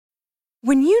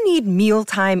When you need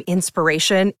mealtime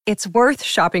inspiration, it's worth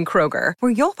shopping Kroger,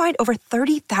 where you'll find over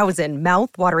 30,000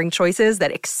 mouth-watering choices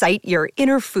that excite your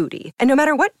inner foodie. And no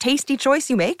matter what tasty choice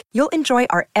you make, you'll enjoy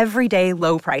our everyday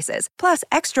low prices, plus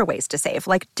extra ways to save,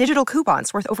 like digital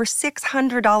coupons worth over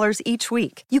 $600 each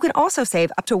week. You can also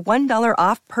save up to $1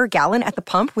 off per gallon at the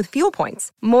pump with fuel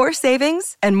points. More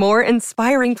savings and more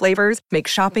inspiring flavors make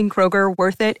shopping Kroger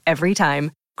worth it every time.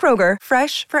 Kroger,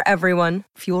 fresh for everyone.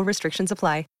 Fuel restrictions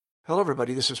apply. Hello,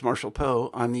 everybody. This is Marshall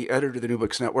Poe. I'm the editor of the New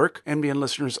Books Network. NBN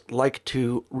listeners like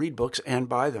to read books and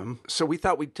buy them. So we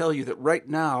thought we'd tell you that right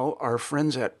now, our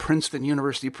friends at Princeton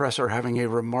University Press are having a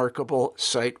remarkable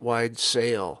site-wide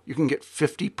sale. You can get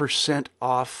 50%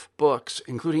 off books,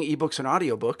 including ebooks and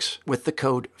audiobooks, with the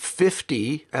code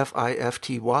 50,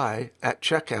 F-I-F-T-Y, at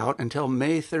checkout until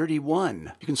May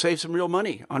 31. You can save some real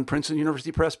money on Princeton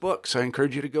University Press books. I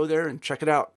encourage you to go there and check it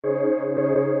out.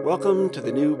 Welcome to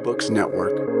the New Books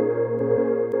Network.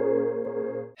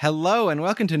 Hello, and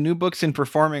welcome to New Books in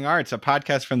Performing Arts, a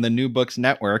podcast from the New Books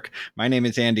Network. My name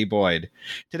is Andy Boyd.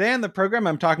 Today on the program,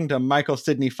 I'm talking to Michael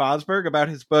Sidney Fosberg about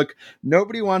his book,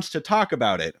 Nobody Wants to Talk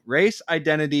About It, Race,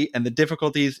 Identity, and the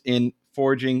Difficulties in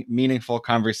Forging Meaningful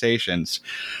Conversations.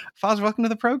 Foz, welcome to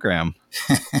the program.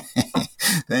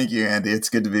 Thank you, Andy. It's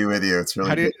good to be with you. It's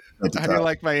really good. How do you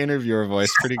like my interviewer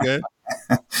voice? Pretty good?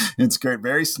 It's great.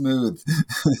 Very smooth.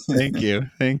 Thank you.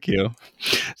 Thank you.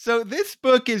 So this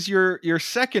book is your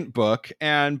second book,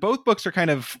 and both books are kind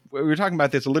of, we were talking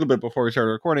about this a little bit before we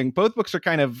started recording, both books are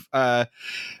kind of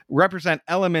represent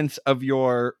elements of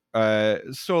your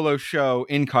solo show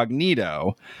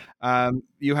Incognito.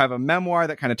 You have a memoir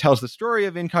that kind of tells the story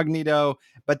of Incognito,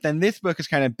 but then this book is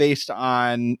kind of based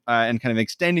on and kind of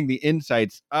extending the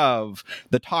insights of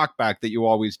the talkback that you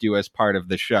always do as part of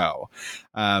the show.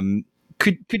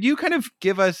 Could you kind of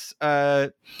give us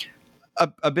a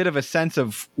bit of a sense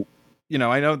of, you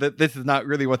know, I know that this is not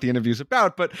really what the interview is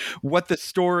about, but what the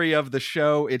story of the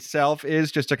show itself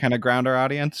is, just to kind of ground our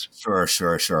audience? Sure.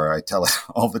 I tell it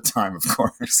all the time, of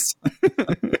course.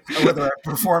 Whether I'm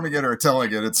performing it or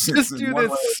telling it, it's just do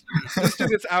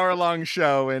this hour-long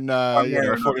show in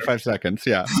 45 seconds.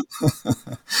 Yeah.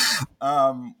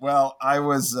 Well, I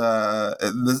was.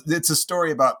 It's a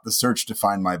story about the search to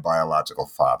find my biological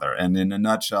father, and in a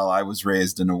nutshell, I was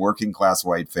raised in a working-class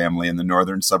white family in the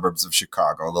northern suburbs of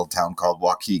Chicago, a little town called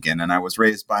Waukegan, and I was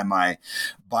raised by my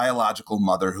biological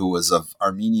mother, who was of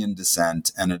Armenian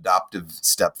descent, and adoptive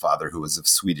stepfather, who was of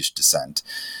Swedish descent.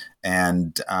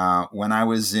 And when I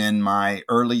was in my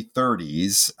early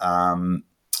 30s,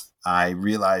 I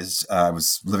realized I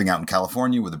was living out in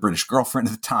California with a British girlfriend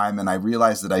at the time, and I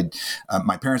realized that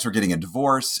my parents were getting a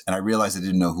divorce, and I realized I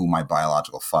didn't know who my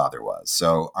biological father was.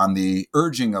 So on the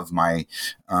urging of my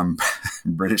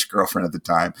British girlfriend at the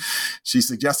time, she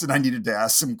suggested I needed to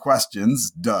ask some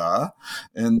questions,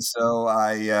 and so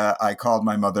I called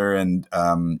my mother and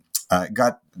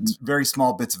got very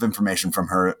small bits of information from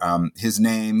her. His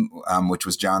name, which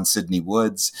was John Sidney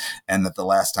Woods, and that the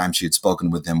last time she had spoken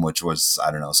with him, which was,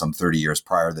 I don't know, some 30 years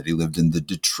prior, that he lived in the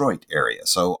Detroit area.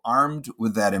 So armed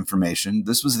with that information,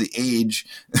 this was the age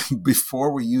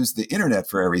before we used the internet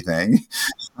for everything.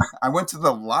 I went to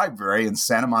the library in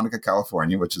Santa Monica,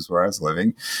 California, which is where I was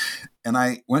living. And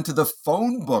I went to the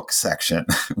phone book section,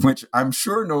 which I'm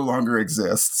sure no longer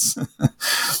exists.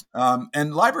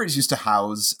 And libraries used to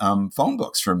house phone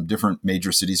books from different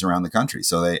major cities around the country.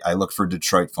 So I looked for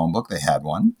Detroit phone book. They had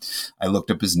one. I looked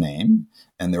up his name,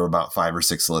 and there were about 5 or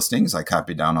 6 listings. I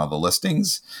copied down all the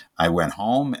listings. I went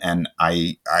home, and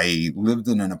I lived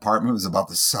in an apartment. It was about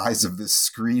the size of this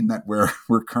screen that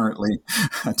we're currently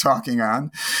talking on.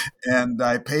 And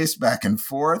I paced back and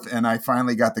forth, and I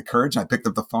finally got the courage. I picked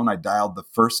up the phone. I dialed the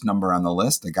first number on the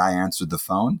list. The guy answered the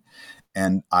phone,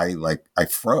 and I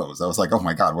froze. I was like, oh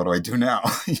my God, what do I do now?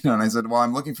 And I said, well,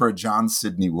 I'm looking for a John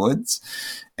Sidney Woods.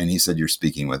 And he said, you're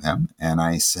speaking with him. And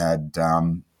I said,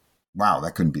 wow,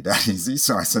 that couldn't be that easy.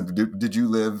 So I said, did you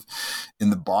live in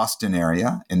the Boston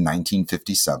area in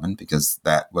 1957? Because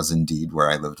that was indeed where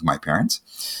I lived with my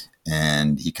parents.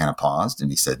 And he kind of paused, and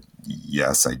he said,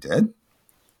 yes, I did.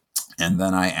 And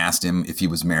then I asked him if he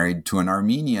was married to an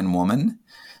Armenian woman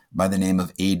by the name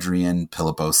of Adrian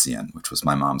Piliposian, which was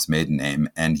my mom's maiden name.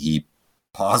 And he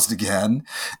paused again,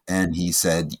 and he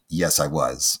said, yes, I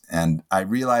was. And I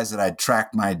realized that I'd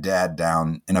tracked my dad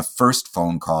down in a first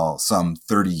phone call some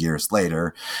 30 years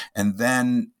later. And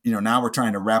then, now we're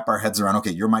trying to wrap our heads around,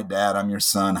 okay, you're my dad, I'm your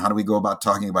son. How do we go about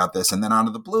talking about this? And then out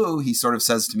of the blue, he sort of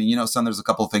says to me, son, there's a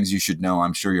couple of things you should know.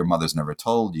 I'm sure your mother's never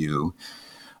told you.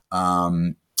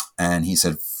 And he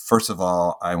said, first of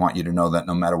all, I want you to know that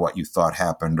no matter what you thought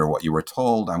happened or what you were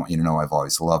told, I want you to know I've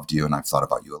always loved you and I've thought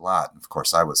about you a lot. And of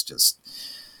course, I was just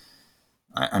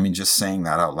saying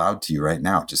that out loud to you right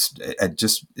now,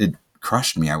 it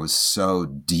crushed me. I was so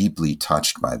deeply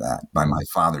touched by that, by my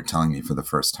father telling me for the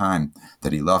first time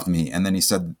that he loved me. And then he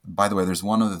said, by the way, there's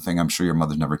one other thing I'm sure your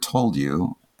mother's never told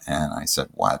you. And I said,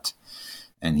 what?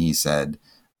 And he said,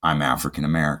 I'm African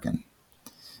American.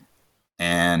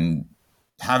 And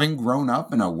having grown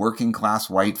up in a working class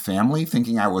white family,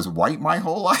 thinking I was white my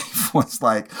whole life was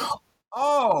like,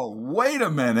 oh, wait a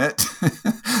minute.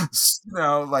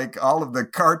 Like all of the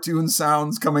cartoon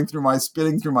sounds spitting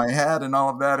through my head and all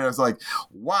of that. And I was like,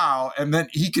 wow. And then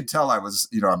he could tell I was,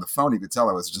 on the phone, he could tell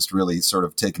I was just really sort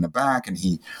of taken aback. And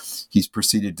he's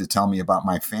proceeded to tell me about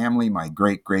my family. My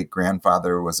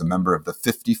great-great-grandfather was a member of the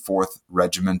 54th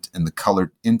Regiment in the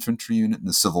Colored Infantry Unit in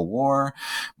the Civil War.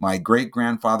 My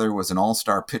great-grandfather was an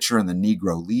all-star pitcher in the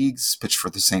Negro Leagues, pitched for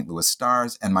the St. Louis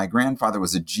Stars. And my grandfather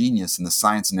was a genius in the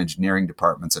science and engineering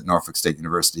departments at Norfolk State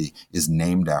University, is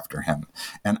named after him.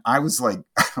 And I was like,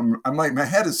 I'm like, my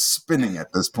head is spinning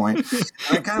at this point.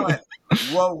 I kind of went,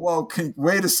 whoa,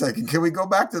 wait a second. Can we go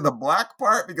back to the black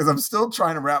part? Because I'm still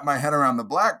trying to wrap my head around the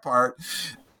black part.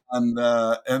 And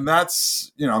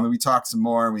that's, we talked some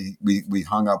more. We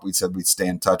hung up. We said we'd stay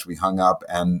in touch. We hung up.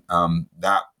 And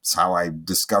that's how I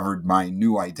discovered my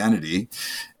new identity.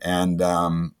 And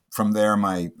from there,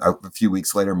 a few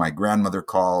weeks later, my grandmother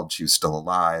called. She was still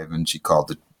alive. And she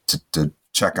called to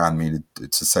check on me,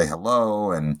 to say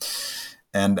hello. And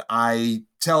I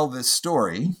tell this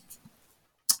story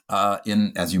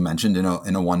as you mentioned, in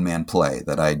a one-man play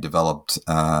that I developed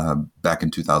back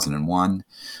in 2001,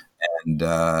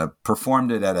 and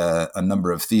performed it at a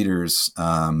number of theaters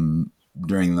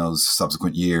during those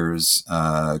subsequent years,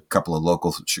 a couple of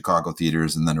local Chicago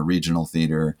theaters, and then a regional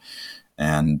theater,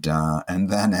 and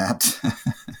then at,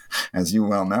 as you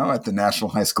well know, at the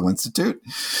National High School Institute,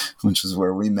 which is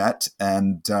where we met,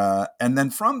 and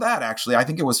then from that, actually, I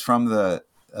think it was from the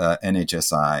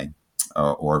NHSI,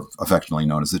 or affectionately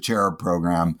known as the Cherub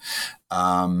Program.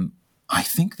 I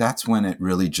think that's when it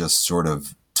really just sort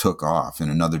of took off in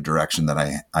another direction that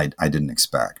I didn't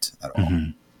expect at all.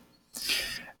 Mm-hmm.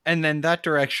 And then that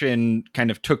direction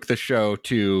kind of took the show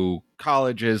to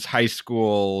colleges, high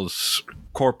schools,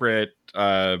 corporate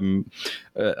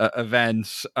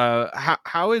events.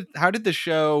 How did the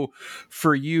show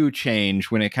for you change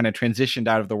when it kind of transitioned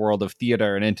out of the world of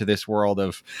theater and into this world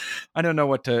of, I don't know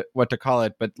what to call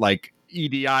it, but like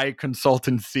EDI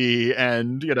consultancy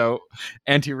and,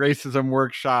 anti-racism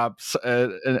workshops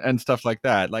and stuff like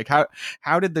that? Like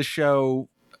how did the show,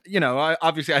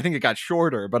 obviously I think it got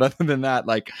shorter, but other than that,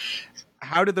 like,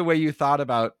 how did the way you thought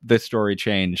about this story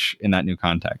change in that new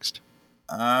context?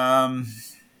 I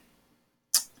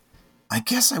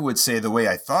guess I would say the way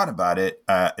I thought about it,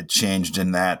 it changed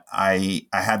in that I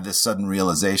had this sudden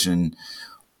realization,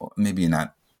 maybe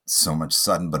not so much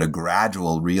sudden, but a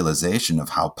gradual realization of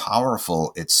how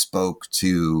powerful it spoke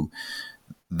to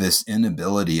this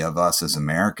inability of us as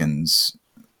Americans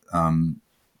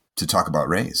to talk about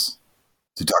race,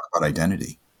 to talk about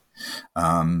identity.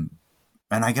 And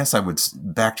I guess I would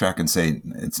backtrack and say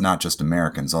it's not just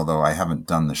Americans, although I haven't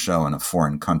done the show in a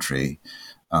foreign country.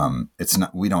 It's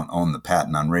not, we don't own the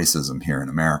patent on racism here in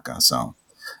America. So,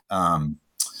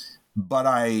 but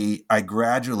I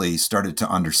gradually started to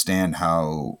understand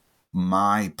how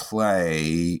my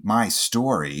play, my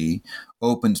story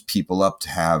opened people up to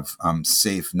have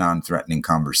safe, non-threatening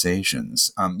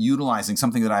conversations, utilizing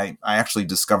something that I actually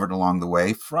discovered along the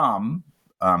way from,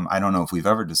 I don't know if we've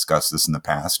ever discussed this in the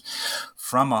past,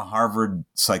 from a Harvard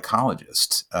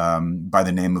psychologist by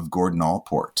the name of Gordon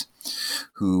Allport,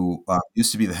 who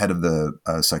used to be the head of the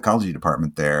psychology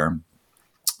department there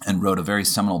and wrote a very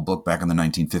seminal book back in the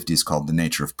 1950s called The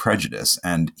Nature of Prejudice.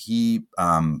 And he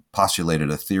postulated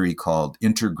a theory called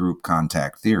intergroup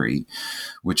contact theory,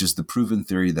 which is the proven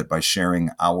theory that by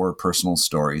sharing our personal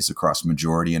stories across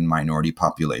majority and minority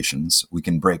populations, we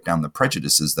can break down the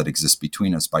prejudices that exist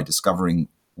between us by discovering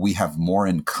we have more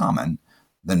in common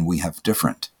than we have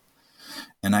different.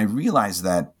 And I realized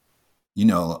that,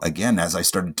 again, as I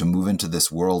started to move into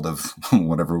this world of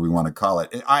whatever we want to call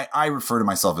it, I refer to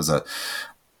myself as a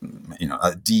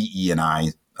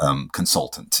DE&I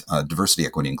consultant, diversity,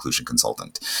 equity, inclusion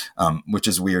consultant, which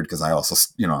is weird because I also,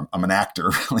 I'm an actor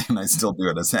really, and I still do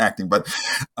it as acting, but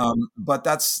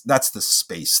that's the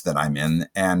space that I'm in.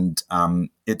 And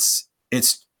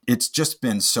it's just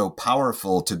been so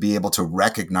powerful to be able to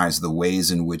recognize the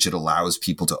ways in which it allows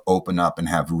people to open up and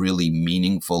have really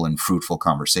meaningful and fruitful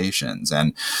conversations.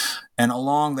 And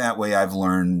along that way, I've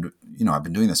learned, I've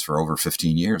been doing this for over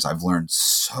 15 years. I've learned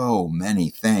so many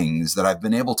things that I've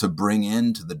been able to bring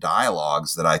into the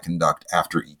dialogues that I conduct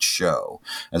after each show.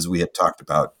 As we had talked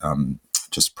about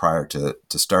just prior to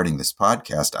starting this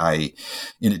podcast,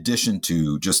 in addition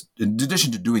to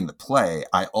doing the play,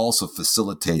 I also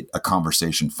facilitate a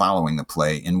conversation following the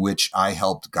play in which I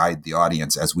helped guide the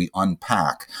audience as we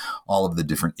unpack all of the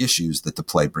different issues that the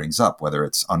play brings up, whether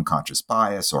it's unconscious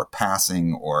bias or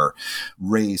passing or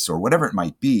race or whatever it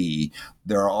might be.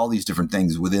 There are all these different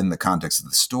things within the context of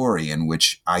the story in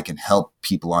which I can help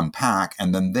people unpack,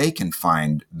 and then they can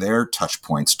find their touch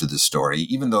points to the story,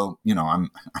 even though,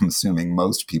 I'm assuming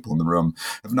most people in the room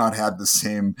have not had the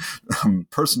same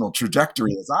personal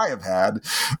trajectory as I have had,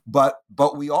 but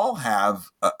we all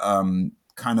have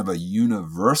kind of a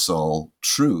universal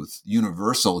truth,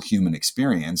 universal human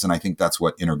experience. And I think that's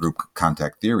what intergroup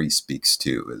contact theory speaks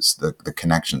to, is the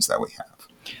connections that we have.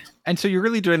 And so you're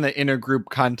really doing the intergroup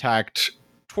contact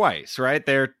twice, right?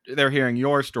 They're hearing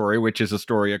your story, which is a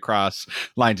story across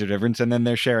lines of difference, and then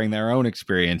they're sharing their own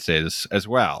experiences as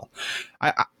well.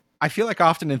 I feel like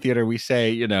often in theater we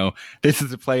say, this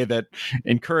is a play that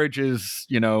encourages,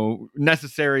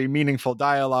 necessary, meaningful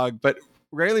dialogue, but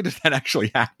rarely does that actually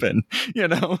happen.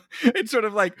 It's sort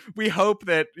of like we hope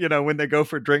that, when they go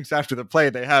for drinks after the play,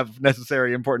 they have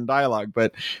necessary, important dialogue.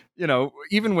 But,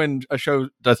 even when a show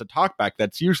does a talkback,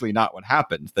 that's usually not what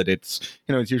happens. That it's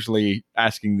usually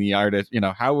asking the artist,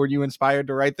 how were you inspired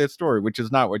to write this story, which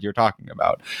is not what you're talking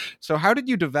about. So how did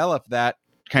you develop that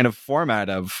kind of format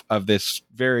of this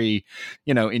very,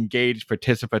 engaged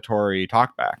participatory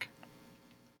talkback?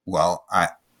 Well,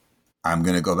 I'm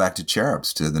going to go back to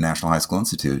Cherubs, to the National High School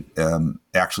Institute.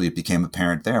 Actually, it became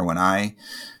apparent there when I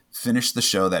finished the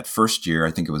show that first year. I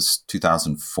think it was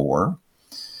 2004.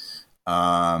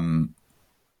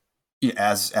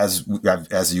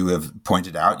 As you have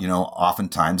pointed out,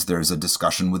 oftentimes there's a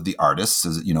discussion with the artists,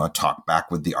 a talk back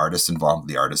with the artists involved.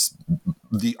 The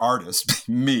artist,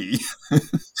 me.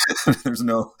 There's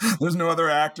no other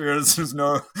actors. There's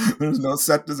no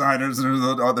set designers. There's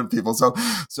no other people.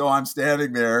 So I'm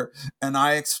standing there, and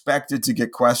I expected to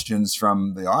get questions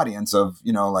from the audience of,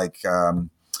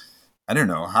 I don't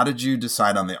know, how did you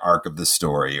decide on the arc of the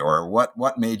story, or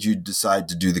what made you decide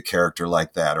to do the character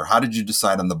like that, or how did you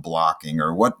decide on the blocking,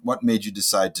 or what made you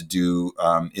decide to do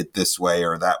it this way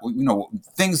or that,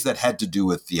 things that had to do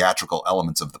with theatrical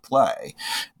elements of the play.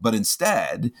 But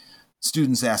instead,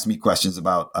 students asked me questions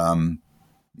about,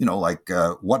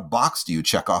 what box do you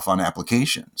check off on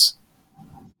applications,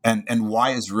 and why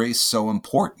is race so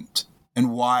important?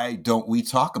 And why don't we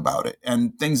talk about it?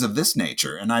 And things of this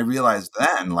nature. And I realized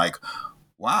then,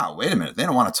 wow, wait a minute. They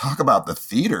don't want to talk about the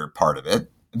theater part of it.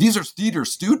 These are theater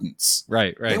students.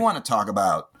 Right. They want to talk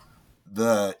about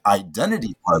the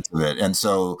identity parts of it. And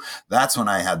so that's when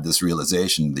I had this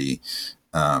realization, the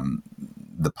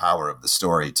power of the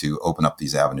story to open up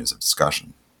these avenues of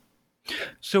discussion.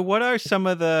 So what are some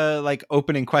of the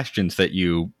opening questions that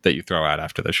you throw out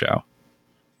after the show?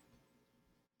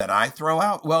 That I throw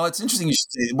out? Well, it's interesting you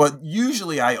should say. Well,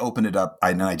 usually I open it up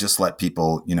and I just let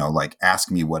people, ask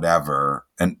me whatever.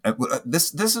 And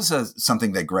this is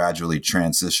something that gradually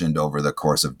transitioned over the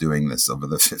course of doing this over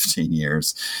the 15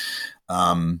 years.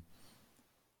 Lots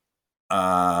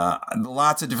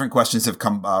of different questions have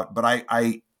come about, but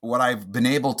what I've been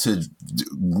able to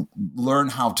learn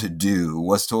how to do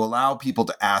was to allow people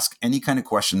to ask any kind of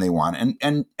question they want.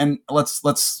 And let's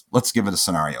give it a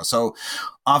scenario. So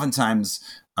oftentimes,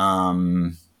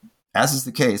 as is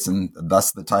the case, and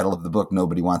thus the title of the book,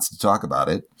 Nobody Wants to Talk About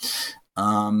It,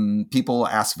 people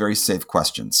ask very safe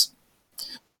questions.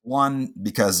 One,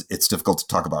 because it's difficult to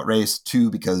talk about race.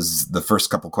 Two, because the first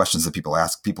couple questions that people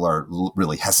ask, people are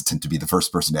really hesitant to be the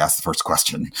first person to ask the first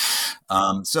question.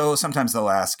 So sometimes they'll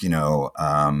ask,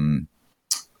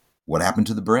 what happened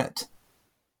to the Brit?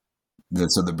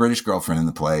 So the British girlfriend in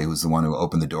the play was the one who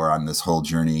opened the door on this whole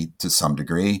journey to some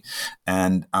degree.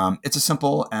 And it's a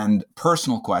simple and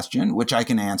personal question, which I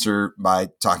can answer by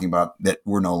talking about that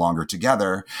we're no longer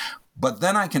together. But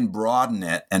then I can broaden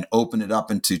it and open it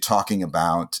up into talking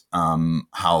about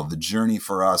how the journey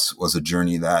for us was a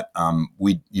journey that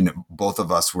both of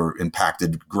us were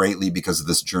impacted greatly because of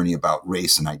this journey about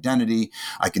race and identity.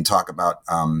 I can talk about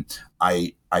I'm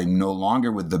no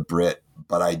longer with the Brit,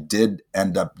 but I did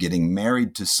end up getting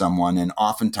married to someone. And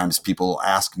oftentimes people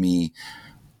ask me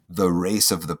the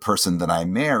race of the person that I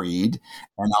married,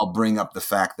 and I'll bring up the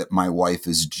fact that my wife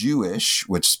is Jewish,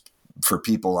 which for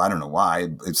people, I don't know why,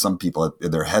 some people,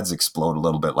 their heads explode a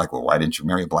little bit like, well, why didn't you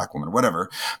marry a black woman or whatever?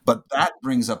 But that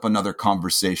brings up another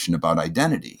conversation about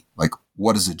identity. Like,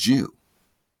 what is a Jew?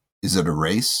 Is it a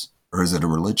race or is it a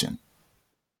religion?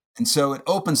 And so it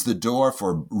opens the door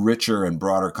for richer and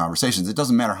broader conversations. It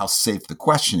doesn't matter how safe the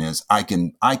question is. I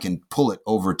can pull it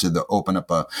over to open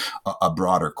up a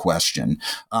broader question.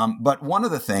 But one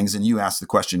of the things, and you asked the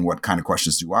question, what kind of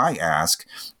questions do I ask?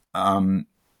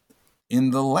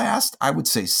 In the last, I would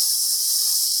say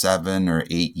 7 or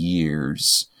 8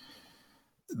 years,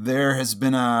 there has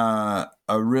been a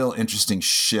real interesting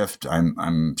shift.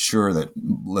 I'm sure that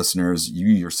listeners, you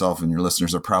yourself and your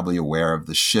listeners, are probably aware of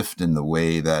the shift in the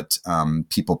way that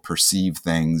people perceive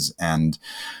things and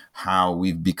how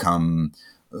we've become,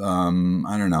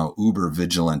 uber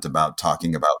vigilant about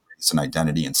talking about race and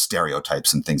identity and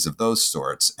stereotypes and things of those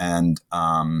sorts. And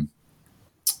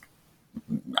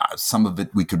some of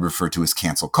it we could refer to as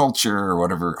cancel culture or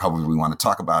whatever, however we want to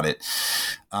talk about it.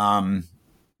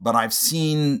 But I've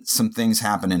seen some things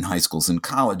happen in high schools and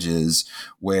colleges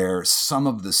where some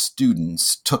of the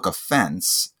students took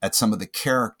offense at some of the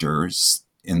characters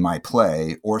in my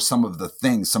play, or some of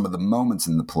the moments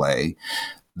in the play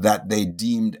that they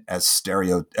deemed as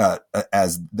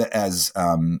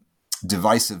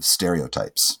divisive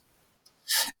stereotypes.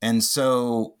 And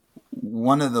so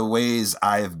one of the ways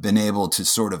I've been able to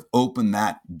sort of open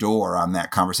that door on that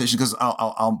conversation, because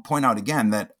I'll point out again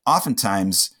that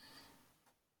oftentimes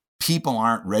people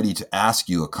aren't ready to ask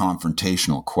you a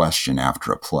confrontational question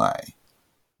after a play.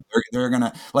 They're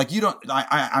gonna, like, you don't.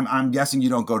 I'm guessing you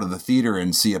don't go to the theater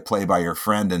and see a play by your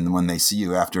friend, and when they see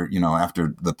you after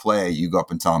the play, you go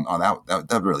up and tell them, "Oh,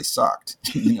 that really sucked."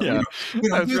 That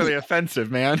was really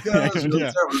offensive, man. That was really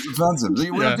offensive. We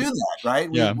don't do that, right?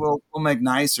 We'll make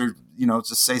nice, or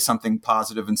just say something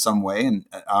positive in some way, and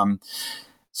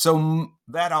so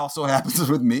that also happens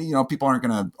with me. People aren't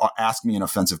going to ask me an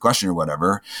offensive question or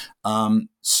whatever.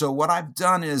 So what I've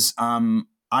done is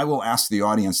I will ask the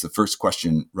audience the first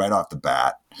question right off the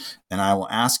bat, and I will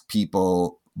ask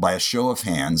people by a show of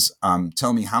hands,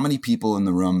 tell me how many people in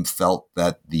the room felt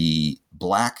that the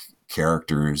Black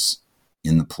characters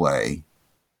in the play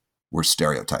were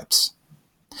stereotypes.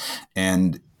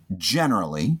 And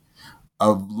generally,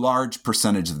 a large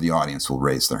percentage of the audience will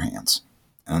raise their hands.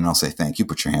 And I'll say, thank you,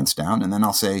 put your hands down. And then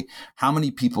I'll say, how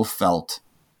many people felt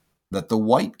that the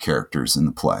white characters in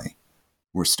the play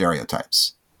were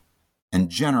stereotypes? And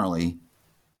generally,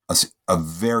 a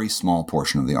very small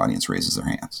portion of the audience raises their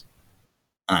hands.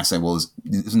 And I say, well,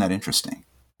 isn't that interesting?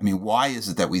 I mean, why is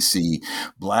it that we see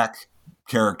Black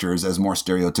characters as more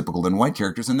stereotypical than white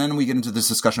characters? And then we get into this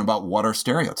discussion about what are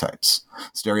stereotypes.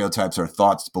 Stereotypes are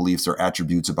thoughts, beliefs, or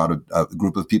attributes about a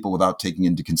group of people without taking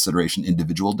into consideration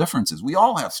individual differences. We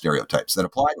all have stereotypes that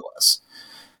apply to us.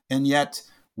 And yet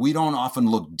we don't often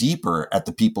look deeper at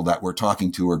the people that we're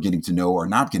talking to or getting to know or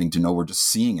not getting to know. We're just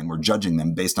seeing and we're judging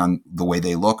them based on the way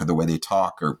they look or the way they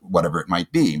talk or whatever it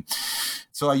might be.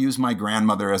 So I use my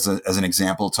grandmother as an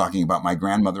example, talking about my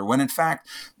grandmother, when in fact,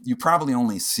 you probably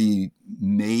only see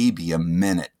maybe a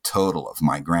minute total of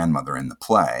my grandmother in the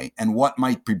play. And what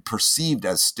might be perceived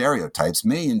as stereotypes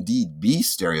may indeed be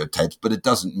stereotypes, but it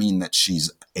doesn't mean that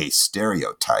she's a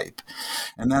stereotype.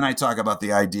 And then I talk about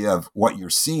the idea of what you're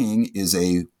seeing is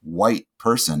a white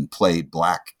person play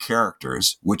Black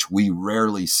characters, which we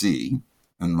rarely see,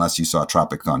 unless you saw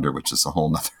Tropic Thunder, which is a whole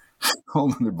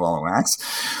nother ball of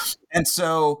wax. And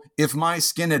so if my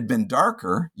skin had been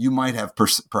darker, you might have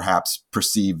perhaps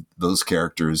perceived those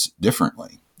characters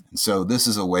differently. And so this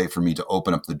is a way for me to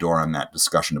open up the door on that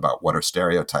discussion about what are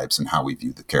stereotypes and how we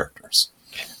view the characters.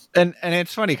 And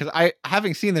it's funny because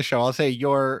having seen the show, I'll say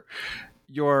your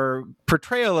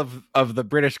portrayal of the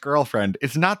British girlfriend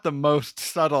is not the most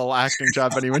subtle acting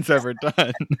job anyone's ever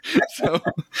done. So,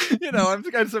 I'm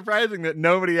kind of surprising that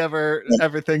nobody ever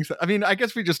thinks. I mean, I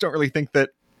guess we just don't really think that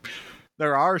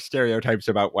there are stereotypes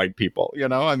about white people,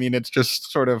 I mean, it's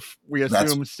just sort of, we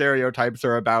assume stereotypes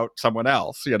are about someone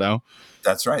else,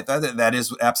 That's right. That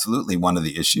is absolutely one of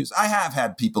the issues. I have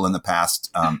had people in the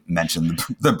past mention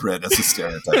the Brit as a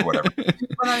stereotype or whatever.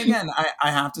 But again,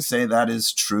 I have to say that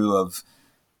is true of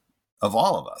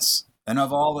all of us and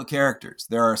of all the characters.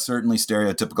 There are certainly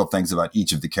stereotypical things about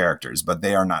each of the characters, but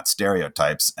they are not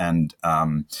stereotypes. And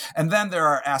then there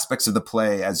are aspects of the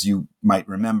play, as you might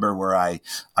remember, where I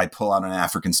pull out an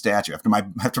African statue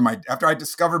after I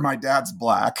discover my dad's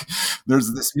Black.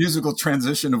 There's this musical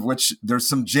transition of which there's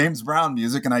some James Brown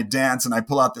music, and I dance and I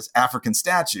pull out this African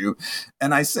statue,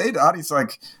 and I say to audience,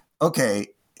 like, okay,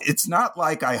 it's not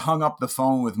like I hung up the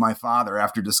phone with my father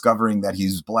after discovering that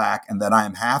he's Black and that I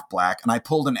am half Black, and I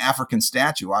pulled an African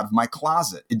statue out of my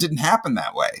closet. It didn't happen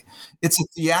that way. It's a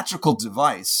theatrical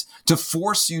device to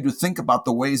force you to think about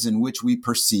the ways in which we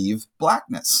perceive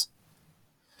Blackness.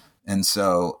 And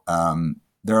so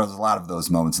there are a lot of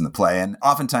those moments in the play. And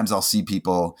oftentimes I'll see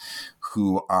people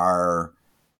who are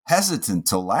hesitant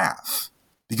to laugh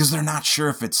because they're not sure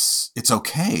if it's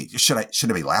okay. Should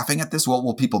I be laughing at this? Well,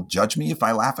 will people judge me if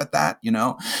I laugh at that?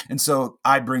 And so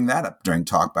I bring that up during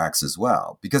talkbacks as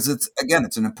well, because it's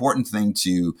an important thing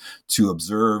to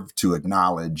observe, to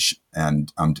acknowledge,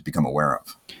 and to become aware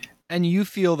of. And you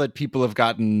feel that people have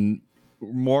gotten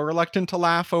more reluctant to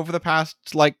laugh over the past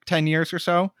 10 years or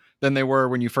so than they were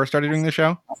when you first started doing the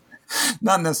show?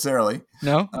 Not necessarily.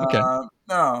 No? Okay.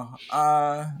 No.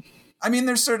 I mean,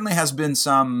 there certainly has been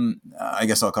some, I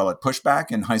guess I'll call it pushback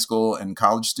in high school and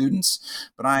college students,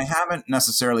 but I haven't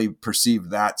necessarily perceived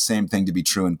that same thing to be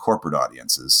true in corporate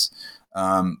audiences.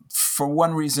 For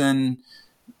one reason,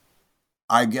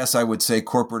 I guess I would say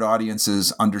corporate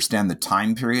audiences understand the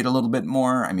time period a little bit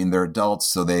more. I mean, they're adults,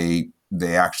 so they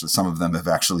actually, some of them have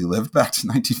actually lived back to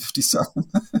 1957.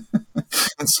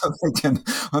 And so they can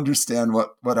understand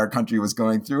what our country was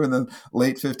going through in the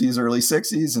late 50s, early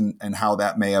 60s, and how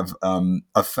that may have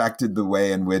affected the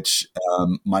way in which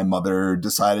my mother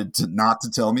decided not to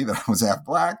tell me that I was half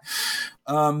Black.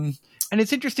 And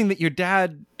it's interesting that your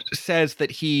dad says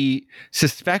that he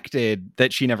suspected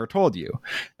that she never told you,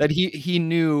 that he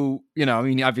knew, I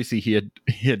mean, obviously he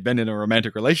had been in a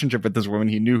romantic relationship with this woman.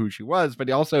 He knew who she was, but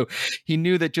he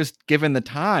knew that just given the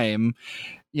time,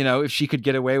 if she could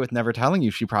get away with never telling you,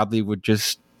 she probably would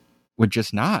just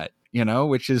not,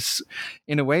 which is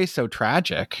in a way so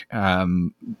tragic.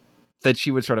 That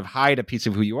she would sort of hide a piece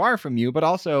of who you are from you, but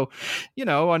also,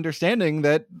 understanding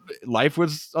that life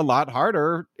was a lot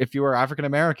harder if you were African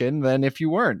American than if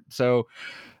you weren't. So,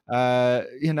 I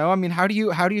mean, how do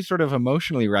you sort of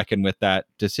emotionally reckon with that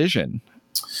decision?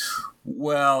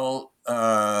 Well,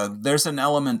 there's an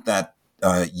element that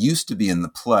used to be in the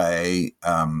play,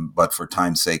 but for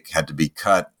time's sake had to be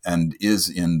cut, and is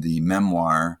in the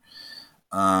memoir.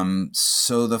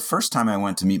 So the first time I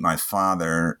went to meet my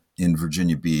father in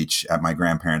Virginia Beach at my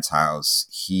grandparents' house,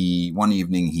 one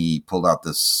evening he pulled out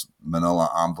this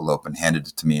manila envelope and handed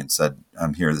it to me and said,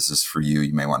 "Here, this is for you.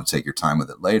 You may want to take your time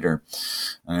with it later."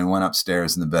 And I went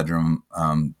upstairs in the bedroom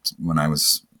when I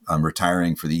was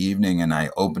retiring for the evening, and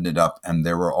I opened it up, and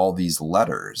there were all these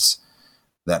letters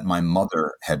that my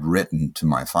mother had written to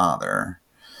my father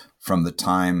from the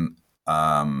time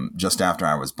just after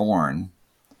I was born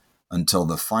until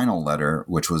the final letter,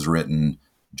 which was written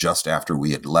just after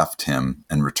we had left him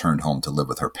and returned home to live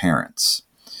with her parents.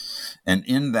 And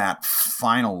in that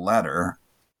final letter,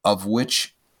 of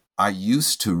which I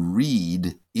used to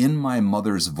read in my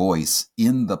mother's voice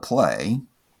in the play,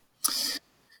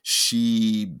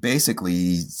 she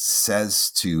basically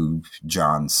says to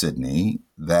John Sidney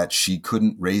that she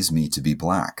couldn't raise me to be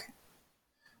Black.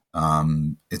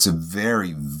 It's a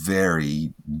very,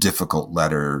 very difficult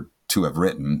letter to have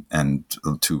written and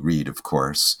to read, of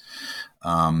course.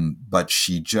 But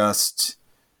she just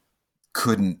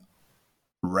couldn't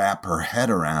wrap her head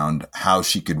around how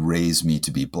she could raise me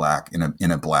to be Black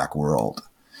in a Black world.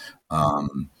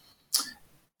 In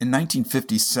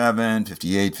 1957,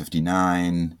 58,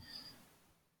 59,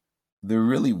 there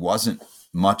really wasn't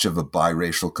much of a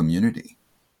biracial community.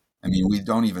 I mean, we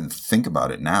don't even think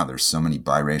about it now. There's so many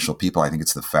biracial people. I think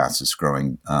it's the fastest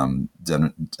growing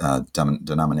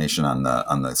denomination on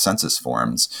the census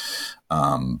forms.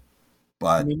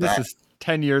 But this is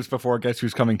 10 years before Guess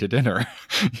Who's Coming to Dinner.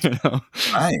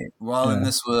 Right. Well, yeah. And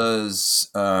this was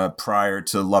prior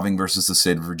to Loving versus the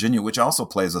State of Virginia, which also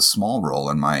plays a small role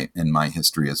in my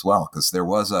history as well, because there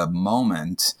was a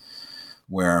moment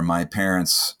where my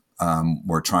parents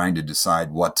were trying to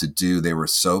decide what to do. They were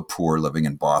so poor living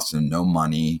in Boston, no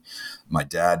money. My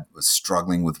dad was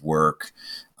struggling with work.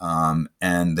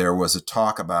 And there was a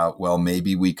talk about, well,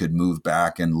 maybe we could move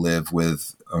back and live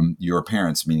with your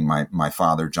parents, meaning my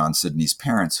father, John Sidney's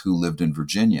parents, who lived in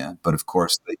Virginia. But of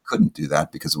course, they couldn't do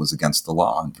that because it was against the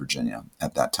law in Virginia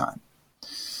at that time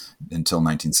until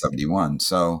 1971.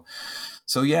 So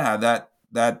yeah,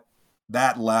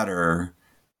 that letter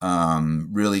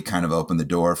really kind of opened the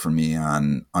door for me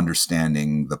on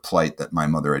understanding the plight that my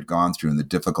mother had gone through and the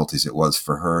difficulties it was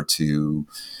for her to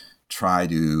try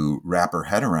to wrap her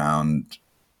head around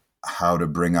how to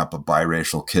bring up a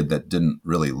biracial kid that didn't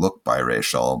really look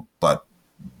biracial. But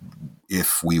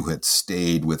if we had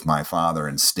stayed with my father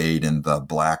and stayed in the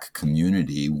Black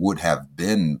community, would have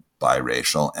been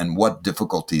biracial, and what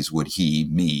difficulties would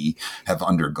me have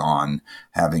undergone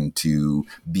having to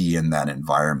be in that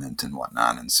environment and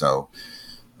whatnot. And so,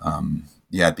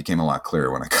 it became a lot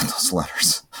clearer when I got those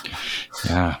letters.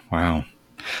 Yeah. Wow.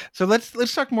 So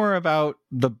let's talk more about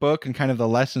the book and kind of the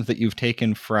lessons that you've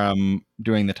taken from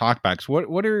doing the talkbacks.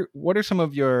 What are some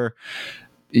of your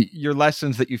your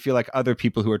lessons that you feel like other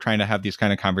people who are trying to have these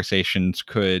kind of conversations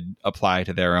could apply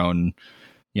to their own,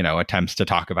 attempts to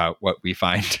talk about what we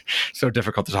find so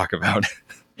difficult to talk about.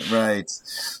 Right.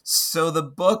 So the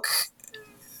book,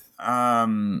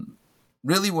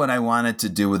 really what I wanted to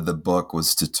do with the book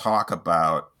was to talk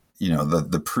about,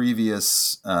 the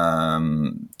previous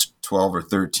 12 or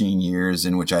 13 years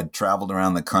in which I'd traveled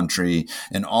around the country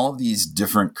and all of these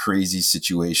different crazy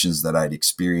situations that I'd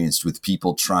experienced with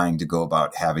people trying to go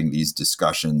about having these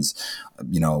discussions,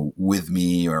 with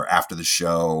me or after the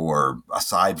show or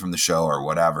aside from the show or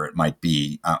whatever it might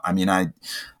be.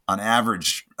 On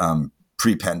average,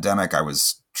 pre-pandemic, I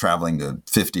was traveling to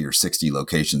 50 or 60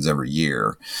 locations every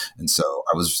year. And so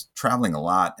I was traveling a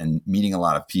lot and meeting a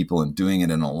lot of people and doing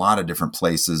it in a lot of different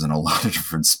places and a lot of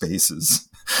different spaces,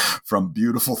 from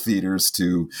beautiful theaters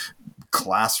to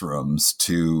classrooms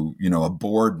to, a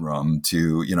boardroom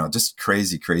to, just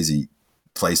crazy, crazy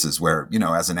places where,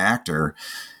 as an actor,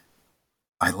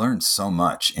 I learned so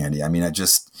much, Andy. I mean, I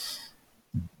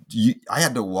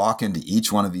had to walk into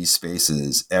each one of these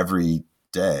spaces every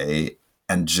day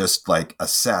and just like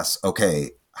assess,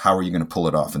 okay, how are you going to pull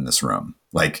it off in this room?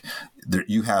 Like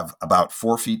you have about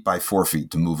 4 feet by 4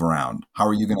 feet to move around. How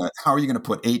are you going to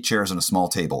put 8 chairs and a small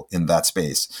table in that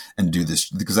space and do this?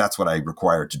 Because that's what I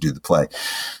required to do the play.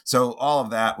 So all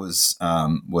of that was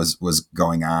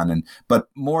going on. But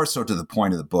more so to the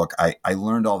point of the book, I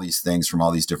learned all these things from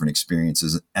all these different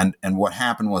experiences. And what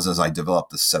happened was, as I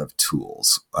developed this set of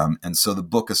tools. And so the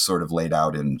book is sort of laid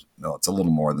out in, it's a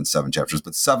little more than 7 chapters,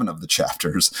 but 7 of the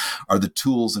chapters are the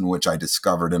tools in which I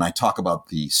discovered. And I talk about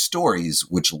the stories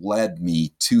which led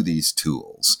me to these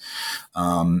tools.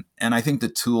 And I think the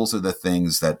tools are the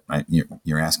things that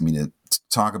you're asking me to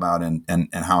talk about and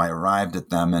how I arrived at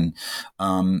them. And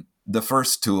the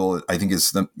first tool, I think,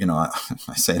 is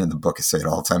I say it in the book, I say it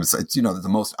all the time. It's the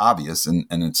most obvious, and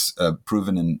it's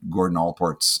proven in Gordon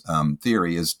Allport's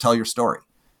theory, is tell your story.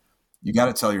 You got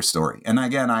to tell your story. And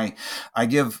again, I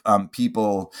give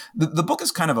people, the book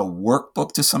is kind of a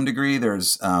workbook to some degree.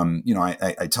 There's,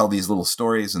 I tell these little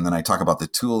stories, and then I talk about the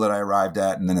tool that I arrived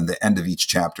at. And then at the end of each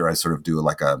chapter, I sort of do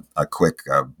like a quick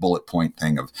bullet point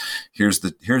thing of here's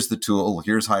the tool,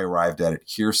 here's how I arrived at it,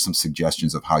 here's some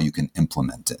suggestions of how you can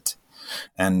implement it.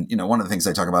 And, one of the things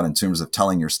I talk about in terms of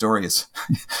telling your story is,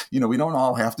 we don't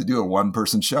all have to do a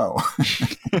 1-person show.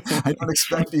 I don't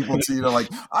expect people to, like,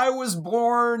 I was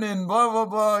born in blah, blah,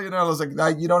 blah. I was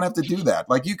like, you don't have to do that.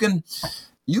 Like you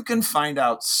can find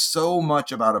out so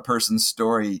much about a person's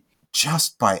story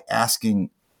just by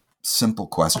asking simple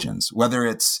questions, whether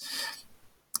it's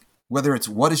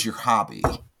what is your hobby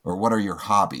or what are your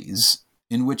hobbies,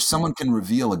 in which someone can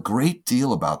reveal a great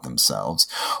deal about themselves,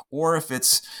 or if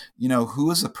it's, who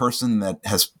is the person that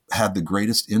has had the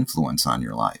greatest influence on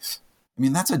your life. I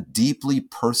mean, that's a deeply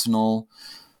personal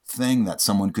thing that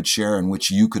someone could share in which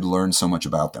you could learn so much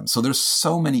about them. So there's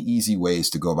so many easy ways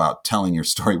to go about telling your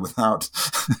story without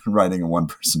writing a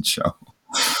 1-person show.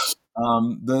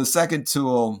 The second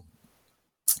tool,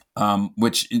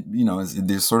 which,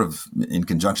 they're sort of in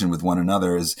conjunction with one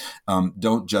another, is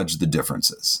don't judge the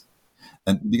differences.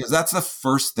 And because that's the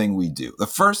first thing we do. The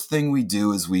first thing we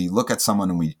do is we look at someone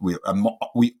and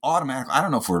we automatically, I don't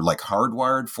know if we're like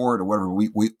hardwired for it or whatever,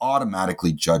 we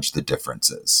automatically judge the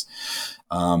differences.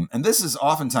 And this is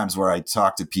oftentimes where I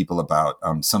talk to people about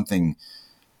something.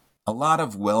 A lot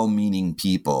of well-meaning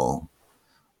people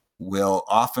will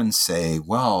often say,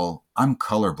 well, I'm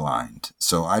colorblind,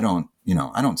 so I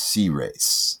don't see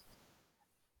race.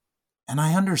 And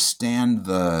I understand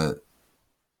the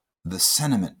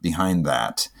sentiment behind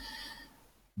that.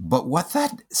 But what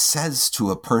that says to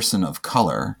a person of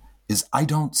color is, I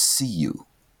don't see you.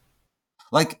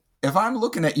 Like, if I'm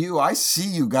looking at you, I see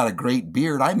you got a great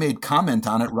beard. I made comment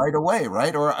on it right away,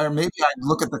 right? Or maybe I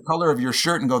look at the color of your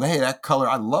shirt and go, hey, that color,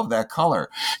 I love that color.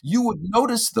 You would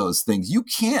notice those things. You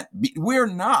can't be, we're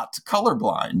not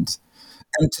colorblind.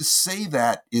 And to say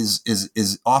that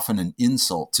is often an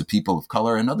insult to people of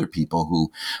color and other people who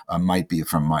might be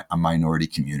from a minority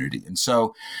community. And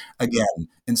so, again,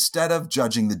 instead of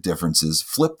judging the differences,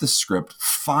 flip the script,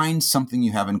 find something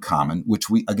you have in common, which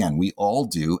we all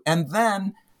do, and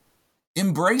then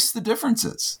embrace the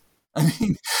differences. I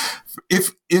mean,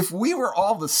 if we were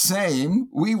all the same,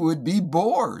 we would be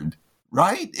bored.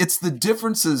 Right? It's the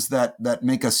differences that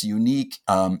make us unique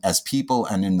as people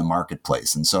and in the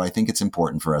marketplace. And so I think it's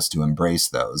important for us to embrace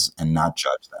those and not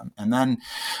judge them. And then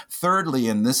thirdly,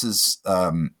 and this is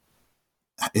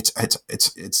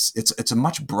it's a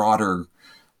much broader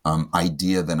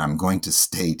idea than I'm going to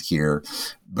state here,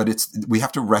 but we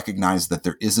have to recognize that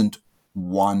there isn't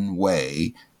one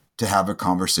way to have a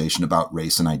conversation about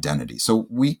race and identity. So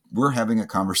we're having a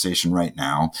conversation right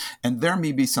now, and there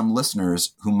may be some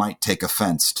listeners who might take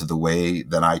offense to the way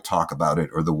that I talk about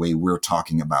it or the way we're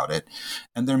talking about it.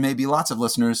 And there may be lots of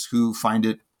listeners who find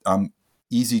it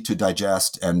easy to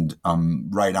digest and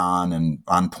right on and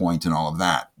on point and all of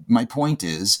that. My point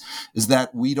is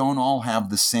that we don't all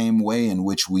have the same way in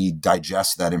which we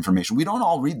digest that information. We don't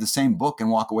all read the same book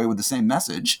and walk away with the same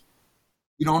message.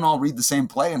 We don't all read the same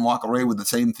play and walk away with the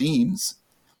same themes.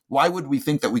 Why would we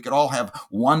think that we could all have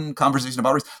one conversation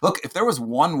about race? Look, if there was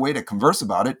one way to converse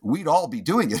about it, we'd all be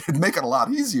doing it. It'd make it a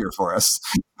lot easier for us.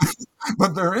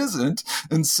 But there isn't.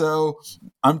 And so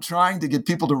I'm trying to get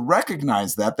people to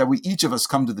recognize that we each of us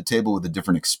come to the table with a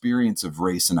different experience of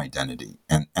race and identity.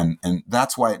 And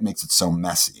that's why it makes it so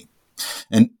messy.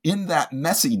 And in that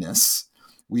messiness,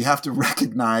 we have to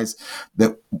recognize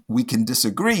that we can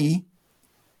disagree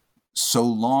so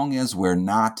long as we're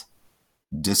not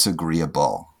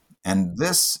disagreeable. And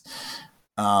this,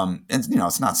 and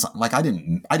it's not something like I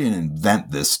didn't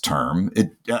invent this term.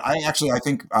 I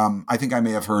think I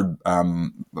may have heard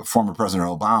former President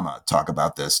Obama talk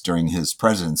about this during his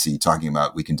presidency, talking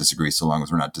about we can disagree so long as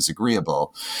we're not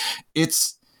disagreeable.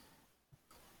 It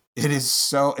is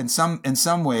so in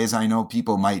some ways I know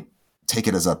people might take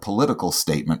it as a political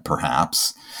statement,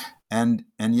 perhaps, and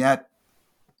yet.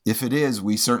 If it is,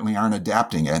 we certainly aren't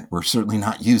adapting it. We're certainly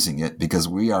not using it because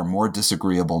we are more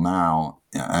disagreeable now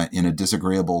in a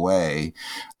disagreeable way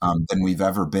than we've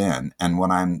ever been. And what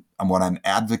I'm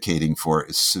advocating for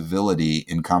is civility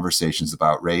in conversations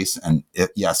about race. And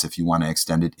yes, if you want to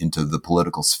extend it into the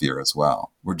political sphere as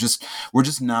well, we're just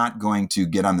not going to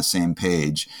get on the same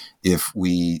page if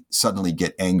we suddenly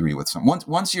get angry with someone.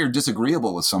 Once you're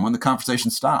disagreeable with someone, the conversation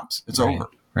stops. It's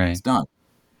over. Right. It's done.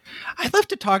 I'd love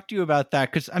to talk to you about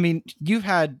that because, I mean, you've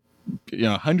had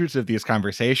hundreds of these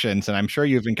conversations, and I'm sure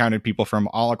you've encountered people from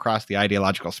all across the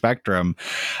ideological spectrum.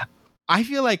 I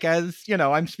feel like, as you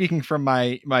know, I'm speaking from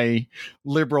my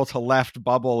liberal to left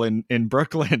bubble in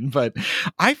Brooklyn, but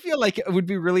I feel like it would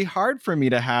be really hard for me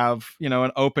to have,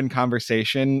 an open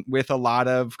conversation with a lot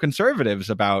of conservatives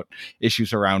about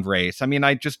issues around race. I mean,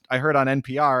 I heard on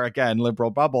NPR, again,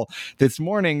 liberal bubble, this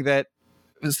morning that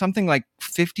something like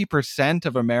 50%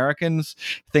 of Americans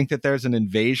think that there's an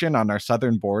invasion on our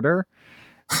southern border.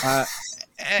 And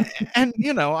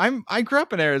I grew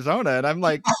up in Arizona, and I'm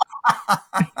like,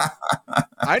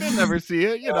 I didn't ever see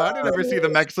it. I didn't ever see the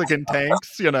Mexican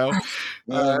tanks,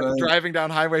 driving down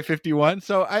Highway 51.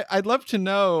 So I'd love to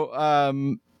know,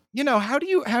 how do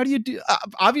you do?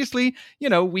 Obviously,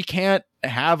 we can't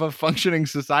have a functioning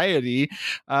society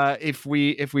if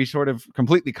we sort of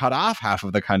completely cut off half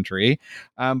of the country,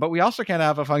 but we also can't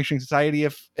have a functioning society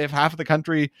if half of the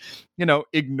country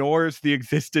ignores the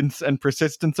existence and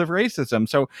persistence of racism.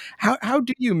 So how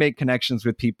do you make connections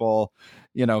with people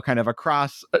kind of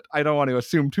across? I don't want to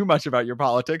assume too much about your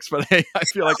politics, but I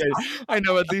feel like I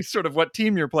know at least sort of what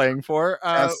team you're playing for.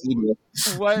 How do you do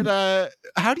that?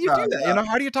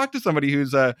 How do you talk to somebody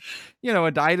who's a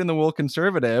dyed-in-the-wool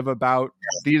conservative about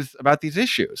these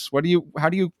issues? How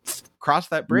do you cross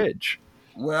that bridge?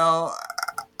 Well,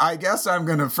 I guess I'm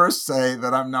going to first say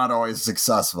that I'm not always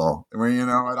successful. I mean,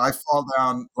 I fall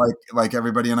down like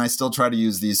everybody, and I still try to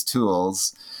use these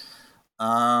tools.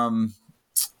 I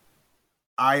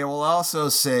will also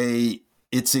say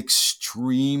it's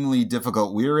extremely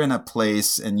difficult. We're in a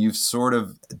place, and you've sort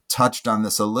of touched on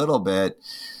this a little bit.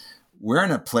 We're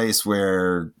in a place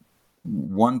where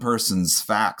one person's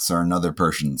facts are another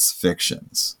person's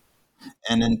fictions.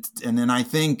 And then I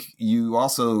think you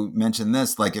also mentioned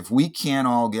this, like if we can't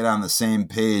all get on the same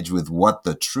page with what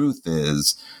the truth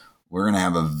is, we're going to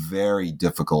have a very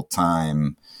difficult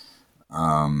time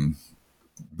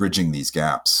bridging these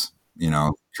gaps,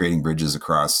 creating bridges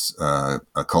across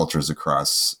cultures,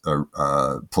 across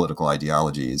political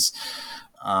ideologies.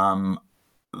 The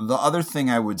other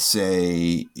thing I would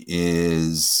say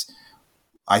is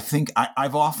I think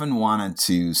I've often wanted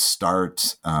to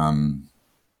start,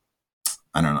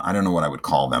 I don't know what I would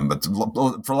call them, but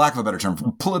for lack of a better term,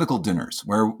 political dinners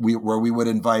where we would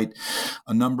invite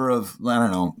a number of,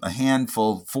 a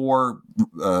handful, 4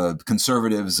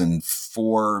 conservatives and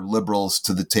 4 liberals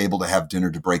to the table to have dinner,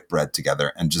 to break bread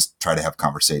together and just try to have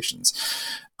conversations.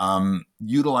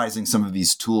 Utilizing some of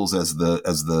these tools as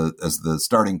the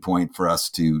starting point for us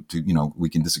to we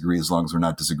can disagree as long as we're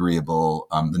not disagreeable.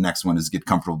 The next one is get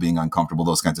comfortable being uncomfortable,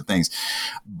 those kinds of things.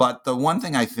 But the one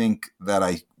thing I think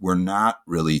that we're not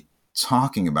really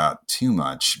talking about too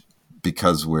much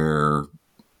because I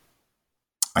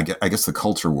guess the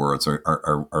culture wars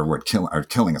are what are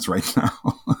killing us right now.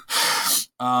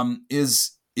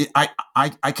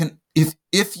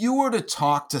 if you were to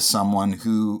talk to someone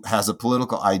who has a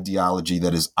political ideology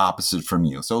that is opposite from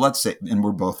you, so let's say, and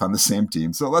we're both on the same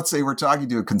team, so let's say we're talking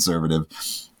to a conservative,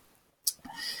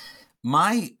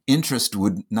 my interest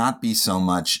would not be so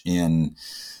much in,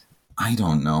 I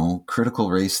don't know, critical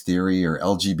race theory or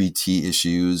LGBT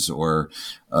issues or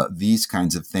these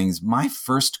kinds of things. My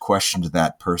first question to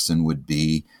that person would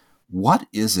be, what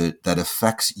is it that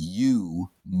affects you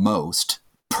most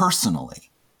personally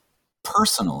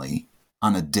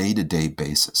on a day-to-day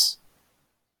basis?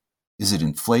 Is it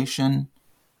inflation?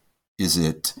 Is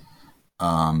it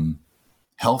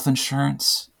health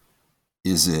insurance?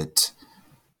 Is it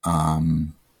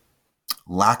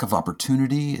lack of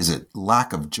opportunity? Is it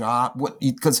lack of job? What?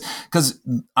 Because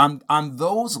on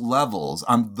those levels,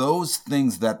 on those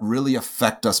things that really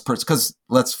affect us, because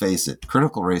let's face it,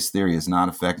 critical race theory is not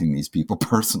affecting these people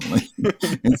personally.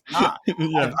 It's not.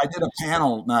 Yeah. I did a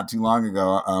panel not too long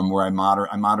ago where I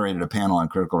moderated a panel on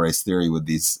critical race theory with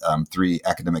these 3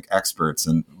 academic experts,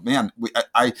 and man,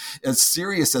 I as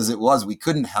serious as it was, we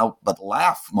couldn't help but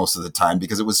laugh most of the time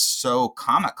because it was so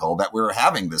comical that we were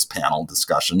having this panel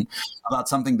discussion about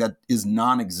something that is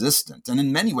non-existent. And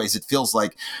in many ways, it feels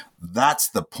like that's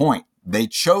the point. They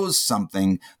chose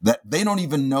something that they don't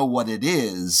even know what it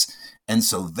is. And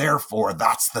so therefore,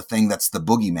 that's the thing that's the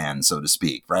boogeyman, so to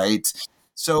speak, right?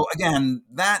 So again,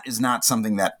 that is not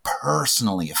something that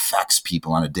personally affects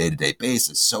people on a day-to-day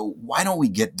basis. So why don't we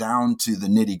get down to the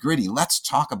nitty-gritty? Let's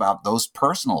talk about those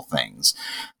personal things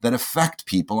that affect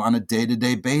people on a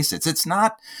day-to-day basis. It's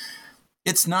not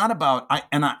about,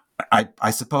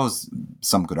 I suppose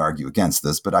some could argue against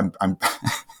this, but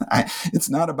it's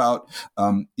not about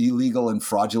illegal and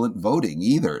fraudulent voting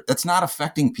either. It's not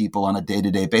affecting people on a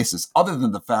day-to-day basis, other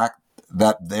than the fact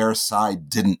that their side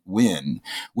didn't win,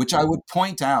 which I would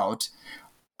point out.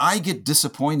 I get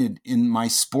disappointed in my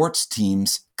sports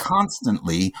teams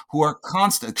constantly, who are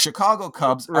Chicago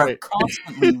Cubs are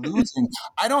constantly losing.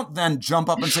 I don't then jump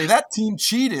up and say that team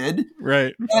cheated.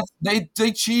 Right.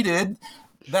 They cheated.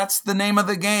 That's the name of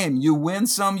the game. You win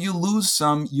some, you lose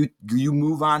some, you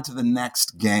move on to the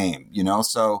next game,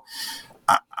 So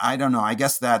I don't know. I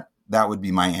guess that would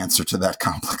be my answer to that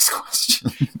complex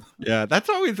question. Yeah, that's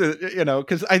always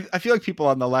because I feel like people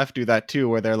on the left do that too,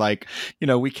 where they're like,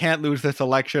 we can't lose this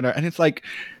election, and it's like,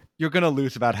 you're going to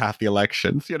lose about half the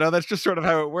elections. That's just sort of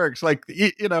how it works. Like,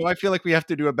 I feel like we have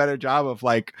to do a better job of,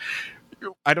 like,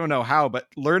 I don't know how, but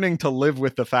learning to live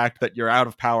with the fact that you're out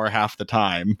of power half the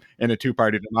time in a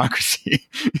 2-party democracy,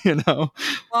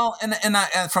 Well, and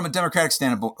from a democratic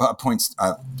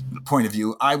point of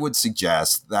view, I would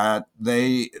suggest that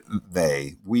we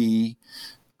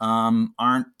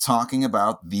aren't talking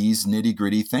about these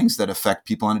nitty-gritty things that affect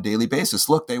people on a daily basis.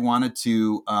 Look, they wanted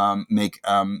to make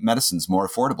medicines more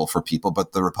affordable for people,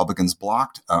 but the Republicans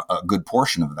blocked a good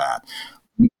portion of that.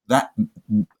 That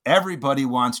everybody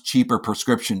wants cheaper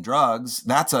prescription drugs.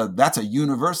 That's a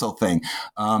universal thing.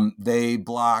 The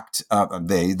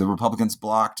Republicans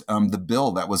blocked the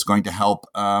bill that was going to help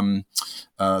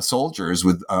soldiers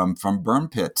with from burn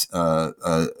pit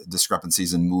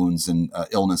discrepancies and wounds and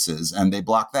illnesses, and they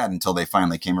blocked that until they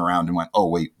finally came around and went, oh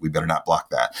wait, we better not block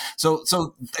that.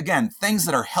 So again, things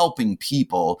that are helping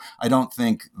people, I don't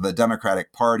think the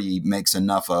Democratic Party makes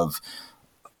enough of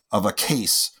a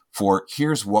case for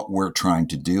here's what we're trying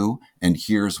to do and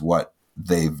here's what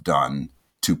they've done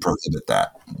to prohibit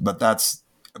that. But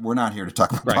we're not here to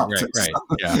talk about politics. Right.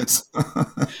 Yeah.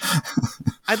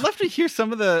 I'd love to hear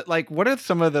some of the, what are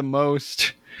some of the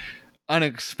most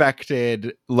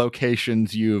unexpected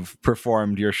locations you've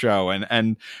performed your show,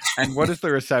 and what is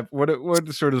the what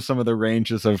are sort of some of the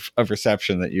ranges of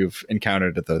reception that you've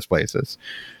encountered at those places?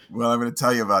 Well, I'm going to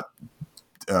tell you about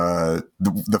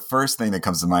the first thing that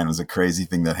comes to mind was a crazy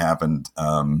thing that happened.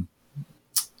 I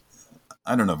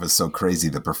don't know if it's so crazy,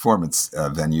 the performance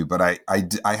venue, but I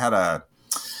had a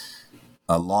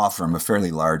law firm, a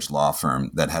fairly large law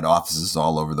firm that had offices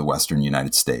all over the Western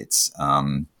United States.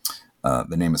 The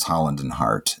name is Holland and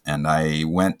Hart, and I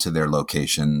went to their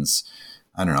locations.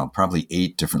 I don't know, probably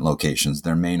 8 different locations.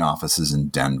 Their main office is in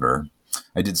Denver.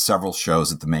 I did several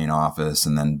shows at the main office,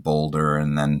 and then Boulder,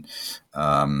 and then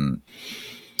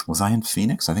was I in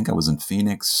Phoenix? I think I was in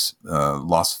Phoenix,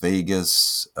 Las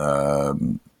Vegas,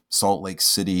 Salt Lake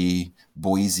City,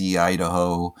 Boise,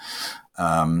 Idaho.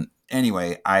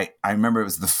 Anyway, I remember it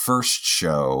was the first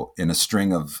show in a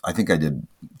string of, I think I did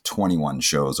 21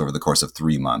 shows over the course of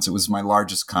 3 months. It was my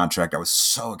largest contract. I was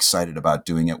so excited about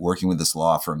doing it, working with this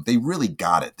law firm. They really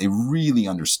got it. They really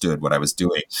understood what I was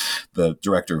doing, the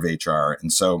director of HR.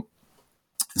 And so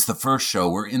it's the first show.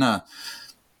 We're in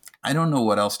I don't know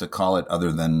what else to call it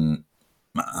other than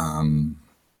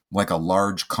like a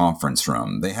large conference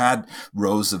room. They had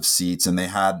rows of seats, and they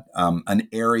had an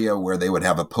area where they would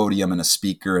have a podium and a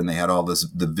speaker, and they had all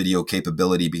the video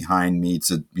capability behind me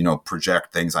to,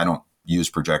 project things. I don't use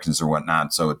projections or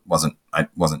whatnot, so it wasn't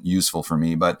useful for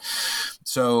me. But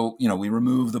so, we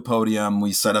removed the podium,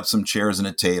 we set up some chairs and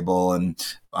a table, and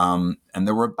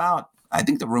there were I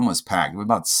think the room was packed. There were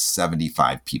about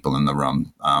 75 people in the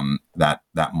room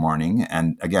that morning.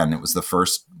 And again, it was the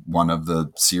first one of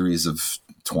the series of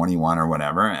 21 or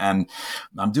whatever. And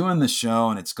I'm doing the show,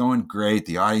 and it's going great.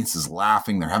 The audience is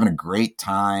laughing. They're having a great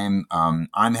time.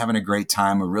 I'm having a great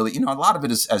time. We're really, a lot of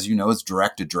it is, as you know, is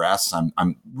direct address.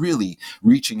 I'm really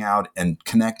reaching out and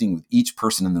connecting with each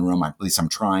person in the room. At least I'm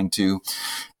trying to.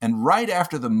 And right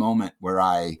after the moment where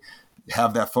I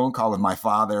have that phone call with my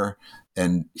father,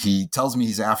 and he tells me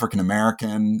he's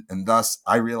African-American, and thus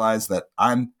I realize that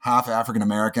I'm half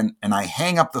African-American, and I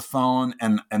hang up the phone,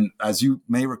 and as you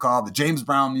may recall, the James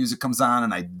Brown music comes on,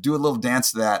 and I do a little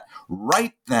dance to that.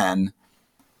 Right then,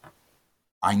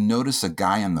 I notice a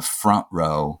guy in the front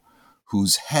row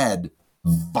whose head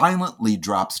violently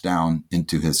drops down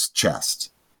into his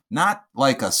chest. Not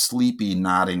like a sleepy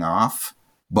nodding off,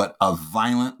 but a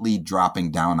violently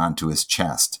dropping down onto his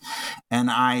chest. And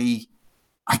I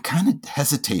kind of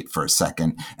hesitate for a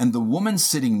second, and the woman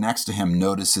sitting next to him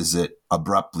notices it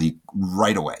abruptly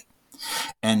right away.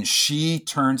 And she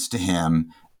turns to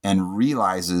him and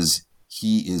realizes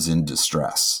he is in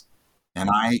distress. And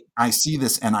I see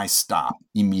this, and I stop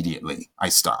immediately. I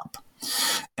stop.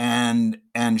 And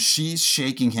she's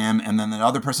shaking him, and then the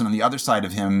other person on the other side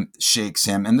of him shakes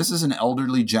him. And this is an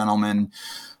elderly gentleman,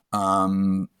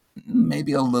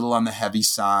 maybe a little on the heavy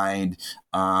side.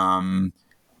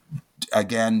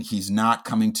 Again, he's not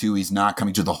coming to.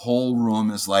 The whole room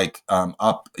is like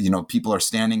up, people are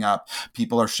standing up.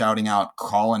 People are shouting out,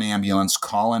 call an ambulance,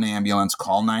 call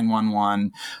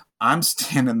 911. I'm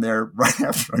standing there right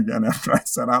after I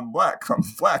said, I'm black,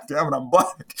 damn it, I'm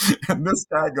black. And this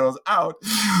guy goes out.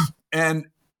 And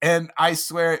I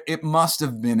swear it must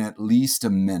have been at least a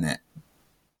minute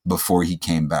before he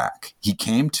came back. He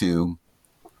came to.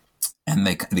 And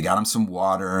they got him some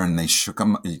water, and they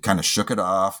kind of shook it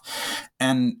off.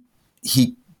 And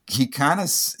he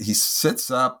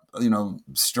sits up,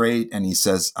 straight, and he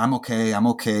says, I'm okay.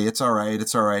 It's all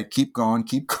right. Keep going.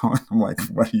 I'm like,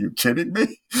 what, are you kidding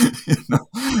me?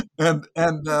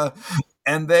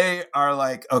 And they are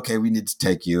like, okay, we need to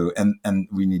take you, and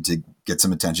we need to get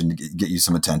some attention, get you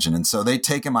some attention. And so they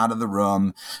take him out of the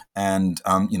room, and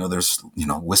there's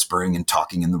whispering and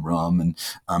talking in the room,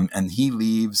 and he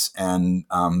leaves, and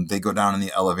they go down in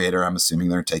the elevator. I'm assuming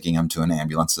they're taking him to an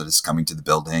ambulance that is coming to the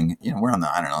building. We're on the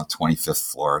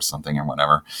 25th floor or something or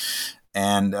whatever.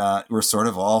 And we're sort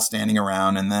of all standing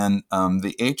around, and then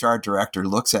the HR director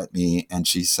looks at me, and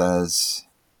she says,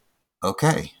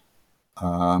 okay,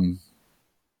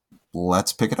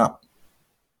 let's pick it up.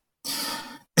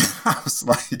 I was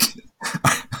like,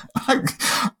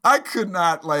 I could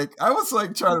not, I was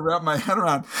like trying to wrap my head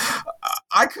around.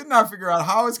 I could not figure out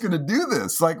how I was going to do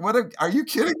this. Are you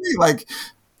kidding me?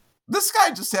 This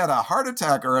guy just had a heart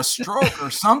attack or a stroke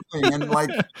or something. And now I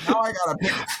got to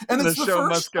pick it. And it's the show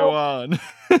must go on.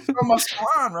 The show must go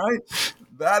on, right?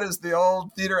 That is the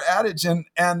old theater adage.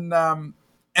 And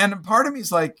part of me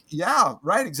is like, yeah,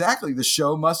 right, exactly. The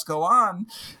show must go on.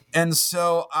 And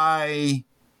so I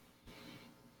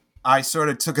sort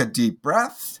of took a deep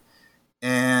breath,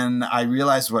 and I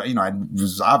realized it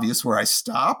was obvious where I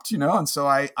stopped, and so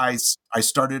I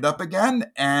started up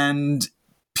again, and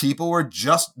people were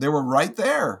they were right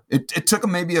there. It took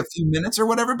them maybe a few minutes or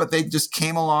whatever, but they just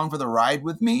came along for the ride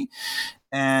with me.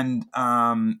 And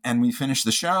we finished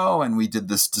the show, and we did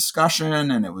this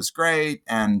discussion, and it was great.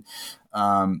 And,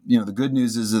 the good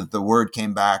news is that the word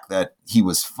came back that he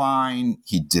was fine.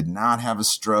 He did not have a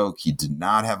stroke. He did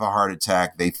not have a heart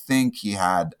attack. They think he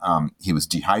was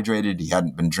dehydrated. He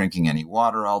hadn't been drinking any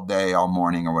water all day, all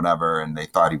morning or whatever. And they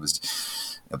thought he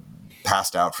was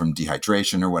passed out from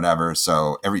dehydration or whatever.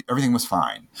 So everything was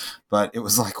fine. But it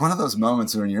was like one of those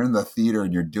moments when you're in the theater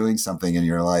and you're doing something and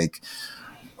you're like,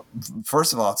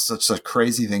 first of all, it's such a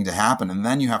crazy thing to happen. And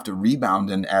then you have to rebound.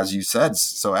 And as you said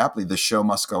so aptly, the show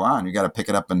must go on. You got to pick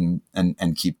it up and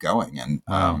keep going. And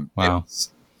wow.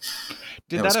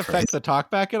 Did that affect the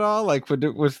talkback at all?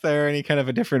 Was there any kind of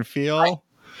a different feel?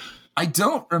 I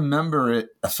don't remember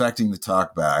it affecting the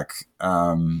talkback.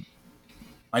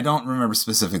 I don't remember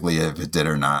specifically if it did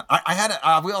or not. I had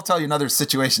I'll tell you another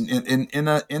situation in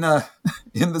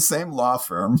the same law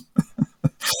firm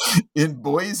in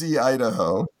Boise,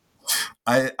 Idaho.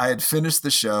 I had finished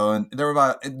the show, and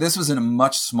this was in a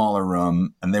much smaller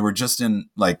room, and they were just in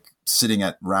sitting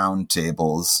at round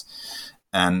tables,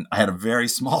 and I had a very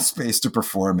small space to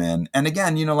perform in. And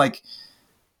again, like,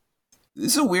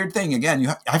 this is a weird thing. Again,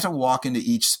 I have to walk into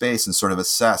each space and sort of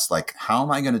assess, like, how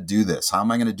am I going to do this? How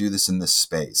am I going to do this in this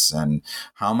space? And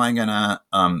how am I going to,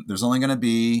 there's only going to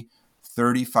be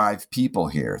 35 people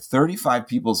here. 35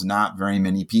 people is not very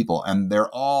many people, and they're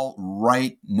all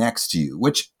right next to you,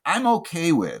 which I'm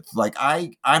okay with. Like,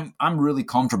 I'm really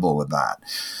comfortable with that.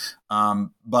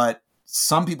 But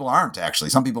some people aren't actually.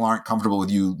 Some people aren't comfortable with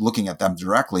you looking at them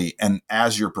directly. And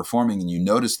as you're performing and you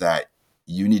notice that,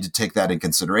 you need to take that in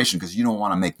consideration because you don't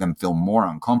want to make them feel more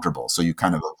uncomfortable. So you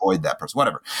kind of avoid that person,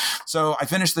 whatever. So I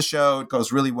finished the show. It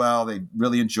goes really well. They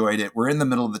really enjoyed it. We're in the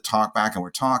middle of the talk back and we're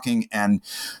talking, and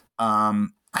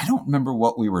I don't remember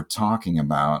what we were talking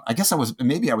about. I guess I was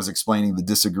explaining the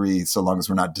disagree so long as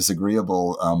we're not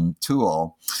disagreeable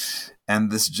tool.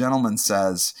 And this gentleman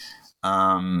says,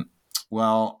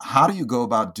 well, how do you go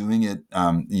about doing it,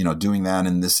 doing that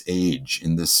in this age,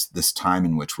 in this time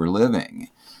in which we're living?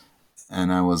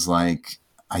 And I was like,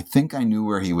 I think I knew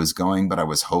where he was going, but I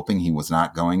was hoping he was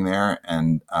not going there.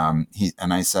 And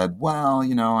I said, well,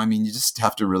 you just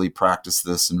have to really practice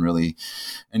this and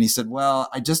he said, well,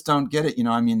 I just don't get it.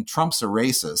 Trump's a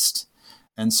racist.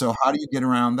 And so how do you get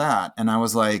around that? And I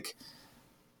was like,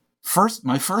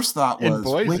 my first thought was in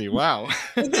Boise. Wow.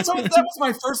 that was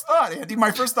my first thought, Andy. My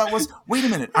first thought was, wait a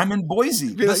minute, I'm in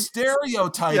Boise. The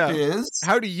stereotype is,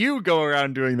 how do you go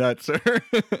around doing that, sir?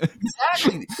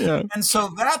 Exactly. Yeah. And so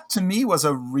that to me was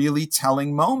a really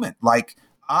telling moment. Like,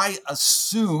 I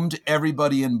assumed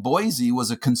everybody in Boise was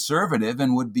a conservative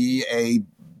and would be a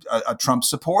Trump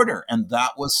supporter. And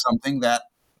that was something that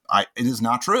it is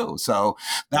not true. So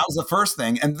that was the first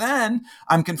thing. And then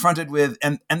I'm confronted with,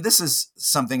 and this is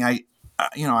something I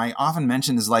often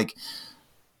mention, is like,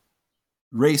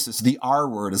 racist, the R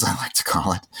word, as I like to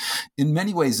call it, in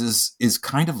many ways is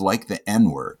kind of like the N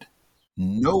word.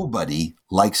 Nobody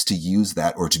likes to use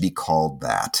that or to be called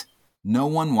that. No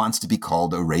one wants to be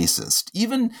called a racist.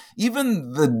 Even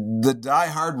the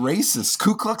diehard racists,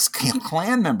 Ku Klux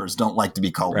Klan members don't like to be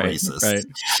called racist. Right.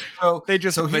 So they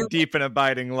just have a deep and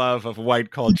abiding love of white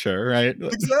culture, right?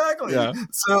 Exactly. Yeah.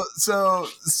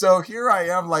 So here I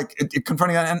am, like,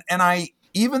 confronting that, and I,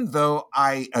 even though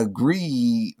I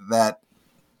agree that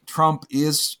Trump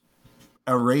is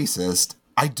a racist,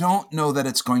 I don't know that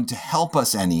it's going to help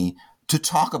us any to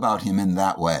talk about him in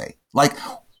that way. Like,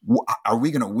 are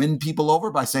we going to win people over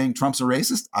by saying Trump's a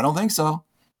racist? I don't think so.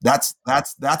 That's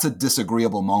a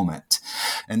disagreeable moment.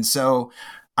 And so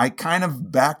I kind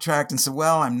of backtracked and said,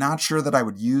 well, I'm not sure that I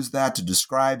would use that to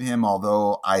describe him,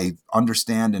 although I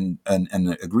understand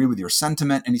and agree with your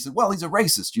sentiment. And he said, well, he's a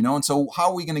racist, and so how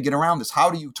are we going to get around this?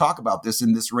 How do you talk about this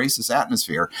in this racist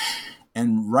atmosphere?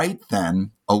 And right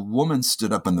then, a woman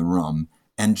stood up in the room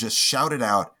and just shouted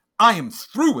out, I am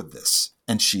through with this.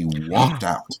 And she walked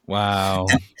out. Wow.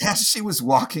 And as she was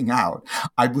walking out,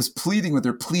 I was pleading with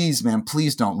her, please, ma'am,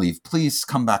 please don't leave. Please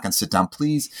come back and sit down,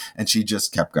 please. And she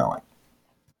just kept going.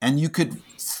 And you could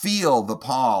feel the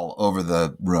pall over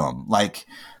the room. Like,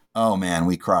 oh man,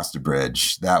 we crossed a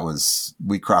bridge.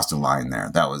 We crossed a line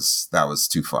there. That was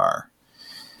too far.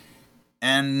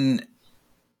 And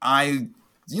I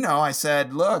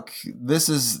said, look,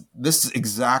 this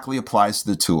exactly applies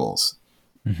to the tools.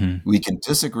 Mm-hmm. We can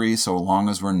disagree so long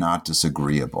as we're not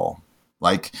disagreeable.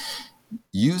 Like,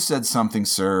 you said something,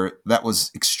 sir, that was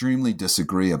extremely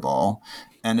disagreeable,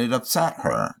 and it upset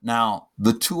her. Now,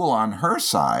 the tool on her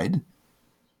side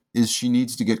is she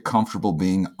needs to get comfortable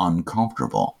being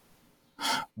uncomfortable.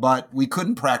 But we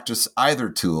couldn't practice either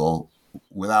tool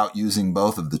without using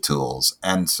both of the tools.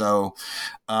 And so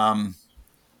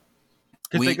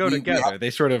because they go together. They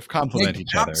sort of complement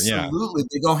each other. Absolutely.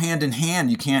 They go hand in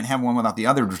hand. You can't have one without the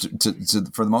other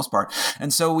for the most part.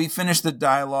 And so we finished the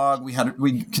dialogue. We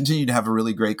continued to have a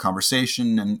really great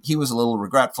conversation, and he was a little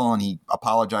regretful, and he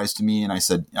apologized to me. And I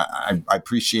said, I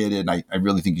appreciate it. I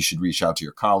really think you should reach out to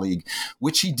your colleague,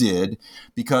 which he did,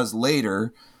 because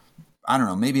later, I don't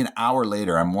know, maybe an hour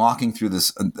later, I'm walking through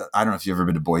this. I don't know if you've ever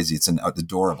been to Boise. It's an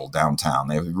adorable downtown.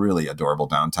 They have a really adorable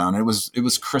downtown. It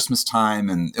was Christmas time,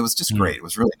 and it was just great. It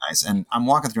was really nice. And I'm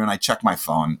walking through, and I check my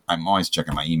phone. I'm always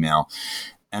checking my email.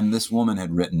 And this woman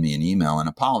had written me an email and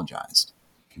apologized.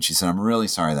 And she said, I'm really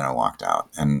sorry that I walked out.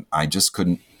 And I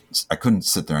couldn't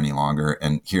sit there any longer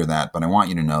and hear that. But I want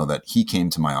you to know that he came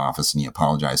to my office and he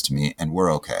apologized to me, and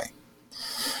we're okay.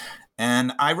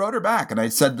 And I wrote her back, and I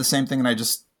said the same thing that I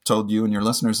just told you and your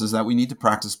listeners is that we need to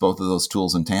practice both of those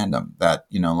tools in tandem. That,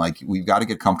 like we've got to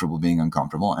get comfortable being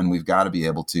uncomfortable, and we've got to be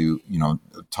able to,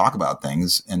 talk about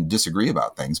things and disagree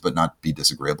about things, but not be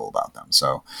disagreeable about them.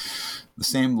 So the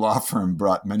same law firm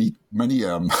brought many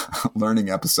learning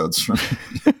episodes from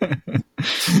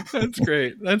That's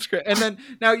great. And then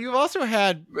now you've also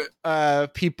had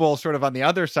people sort of on the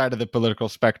other side of the political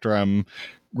spectrum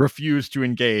refuse to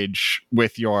engage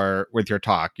with your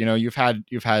talk. You've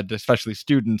had especially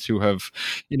students who have,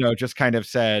 just kind of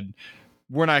said,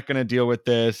 we're not going to deal with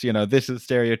this, this is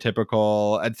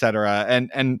stereotypical, etc.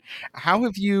 And how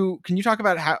have you, can you talk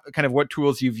about how kind of what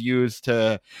tools you've used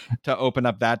to open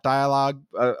up that dialogue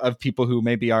of people who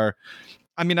maybe are,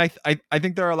 I mean, I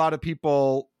think there are a lot of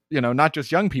people, not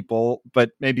just young people,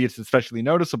 but maybe it's especially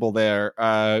noticeable there,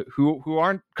 who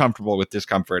aren't comfortable with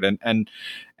discomfort and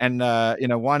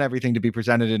want everything to be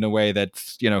presented in a way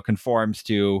that's, conforms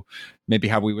to maybe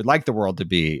how we would like the world to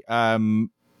be.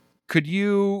 Could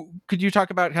you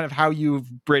talk about kind of how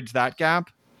you've bridged that gap?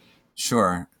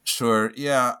 Sure.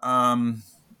 Yeah.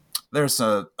 There's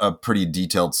a pretty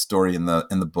detailed story in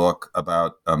the book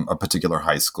about a particular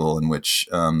high school in which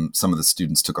some of the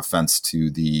students took offense to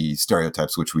the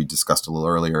stereotypes, which we discussed a little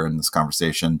earlier in this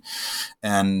conversation.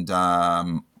 And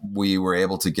we were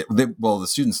able to the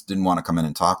students didn't want to come in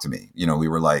and talk to me. We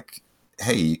were like,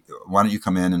 hey, why don't you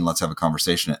come in and let's have a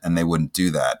conversation? And they wouldn't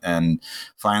do that. And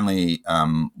finally,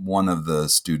 one of the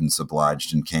students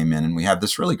obliged and came in, and we had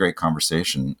this really great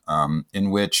conversation in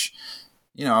which,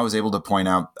 I was able to point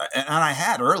out, and I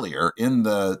had earlier in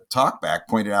the talkback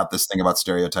pointed out this thing about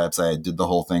stereotypes. I did the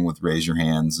whole thing with raise your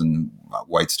hands and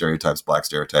white stereotypes, black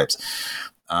stereotypes.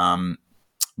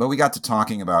 But we got to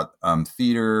talking about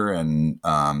theater and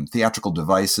theatrical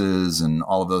devices and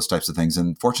all of those types of things.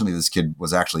 And fortunately, this kid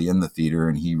was actually in the theater,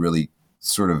 and he really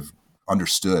sort of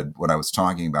understood what I was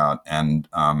talking about, and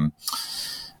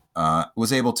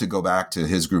was able to go back to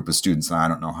his group of students. And I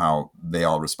don't know how they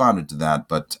all responded to that,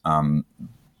 but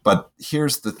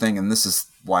here's the thing, and this is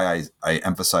why I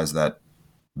emphasize that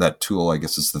tool. I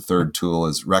guess it's the third tool,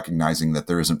 is recognizing that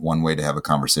there isn't one way to have a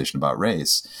conversation about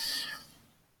race.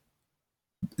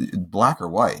 Black or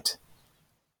white,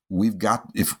 we've got,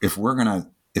 if we're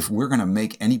gonna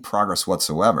make any progress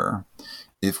whatsoever,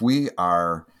 if we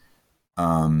are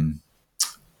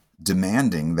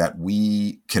demanding that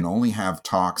we can only have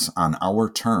talks on our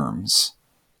terms,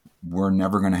 we're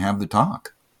never going to have the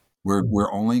talk.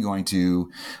 We're only going to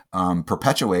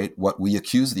perpetuate what we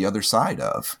accuse the other side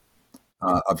of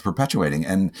perpetuating.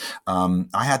 And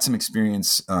I had some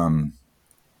experience.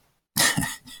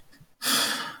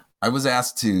 I was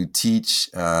asked to teach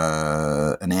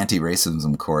an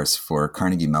anti-racism course for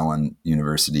Carnegie Mellon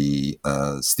University's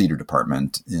theater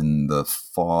department in the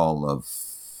fall of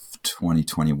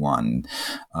 2021,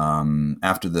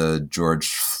 after the George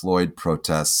Floyd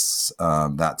protests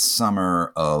that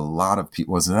summer. A lot of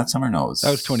people, was it that summer? No, that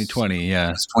was 2020. Yeah,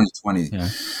 it was 2020. Yeah.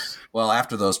 Well,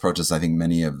 after those protests, I think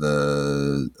many of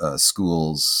the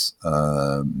schools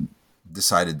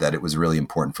decided that it was really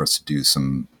important for us to do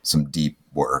some deep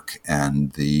work,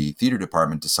 and the theater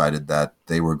department decided that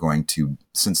they were going to,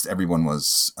 since everyone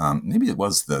was maybe it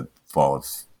was the fall of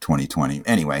 2020.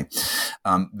 Anyway,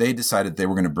 they decided they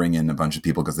were going to bring in a bunch of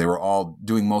people because they were all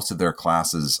doing most of their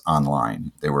classes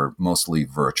online. They were mostly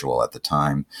virtual at the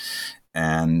time.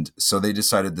 And so they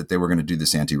decided that they were going to do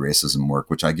this anti-racism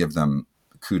work, which I give them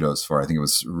kudos for. I think it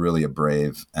was really a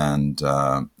brave and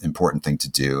important thing to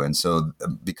do. And so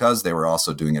because they were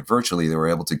also doing it virtually, they were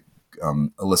able to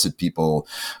elicit people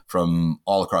from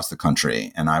all across the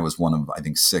country. And I was one of, I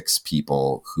think, 6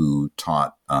 people who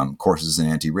taught courses in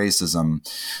anti-racism.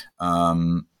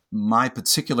 My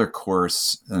particular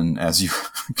course, and as you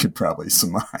could probably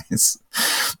surmise,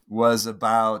 was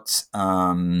about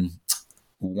one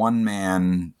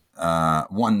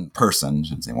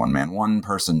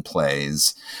person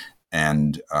plays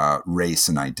and race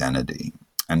and identity.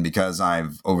 And because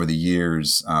I've, over the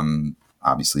years,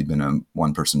 obviously been a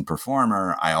one-person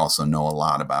performer, I also know a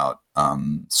lot about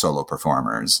solo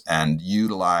performers, and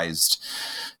utilized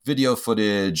video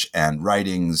footage and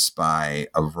writings by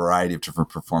a variety of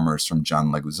different performers, from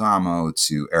John Leguizamo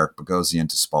to Eric Bogosian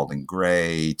to Spalding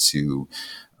Gray to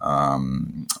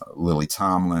Lily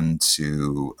Tomlin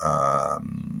to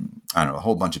I don't know, a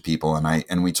whole bunch of people,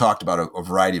 and we talked about a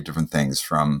variety of different things,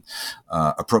 from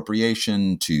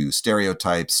appropriation to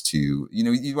stereotypes to,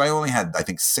 I only had, I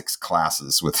think, 6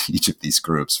 classes with each of these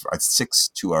groups, 6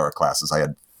 2-hour classes. I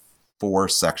had 4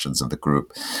 sections of the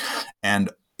group,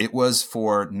 and it was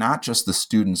for not just the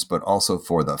students but also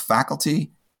for the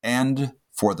faculty and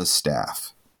for the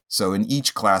staff. So in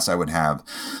each class, I would have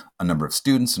a number of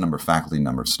students, a number of faculty, a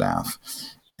number of staff.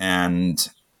 And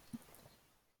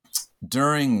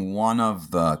during one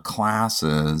of the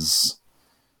classes,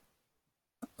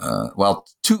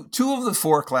 two of the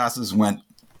 4 classes went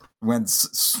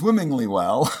swimmingly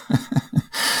well,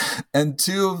 and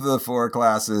 2 of the 4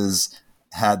 classes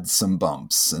had some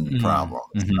bumps and problems.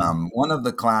 Mm-hmm. One of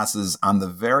the classes, on the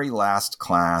very last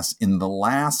class, in the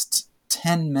last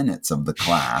 10 minutes of the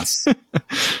class,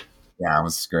 yeah, it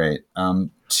was great.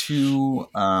 2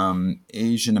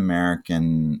 Asian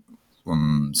American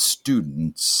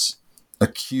students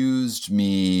accused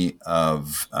me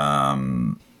of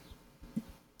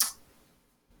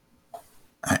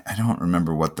I don't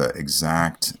remember what the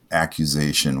exact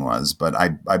accusation was, but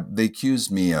they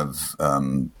accused me of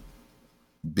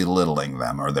belittling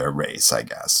them or their race, I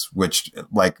guess, which,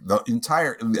 like, the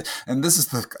entire, and this is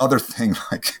the other thing,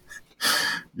 like,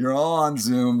 you're all on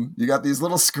Zoom, you got these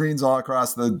little screens all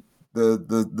across your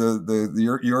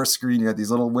screen, you got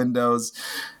these little windows,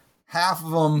 half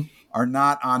of them are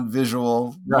not on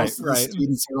visual. Most of the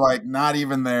students are like not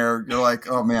even there. You're like,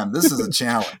 oh man, this is a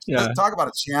challenge. Let's talk about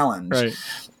a challenge. Right.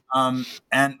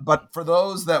 But for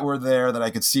those that were there, that I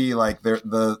could see, like,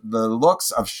 the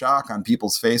looks of shock on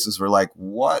people's faces were like,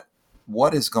 what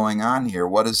is going on here?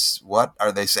 What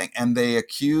are they saying? And they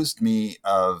accused me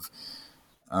of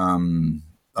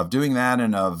doing that,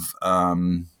 and of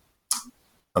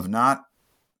not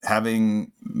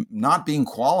being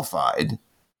qualified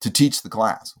to teach the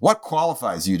class. What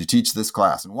qualifies you to teach this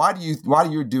class? And why are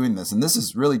you doing this? And this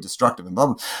is really destructive. And blah,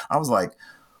 blah. I was like,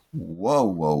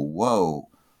 whoa.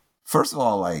 First of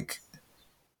all, like,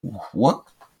 what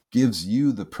gives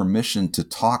you the permission to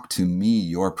talk to me,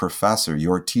 your professor,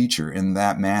 your teacher, in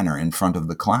that manner in front of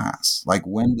the class? Like,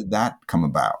 when did that come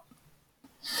about?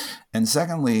 And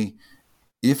secondly,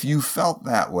 if you felt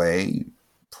that way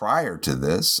prior to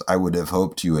this, I would have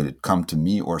hoped you had come to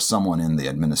me or someone in the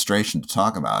administration to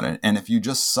talk about it. And if you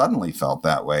just suddenly felt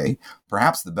that way,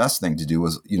 perhaps the best thing to do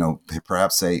was,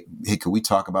 perhaps say, hey, could we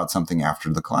talk about something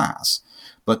after the class?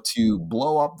 But to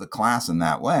blow up the class in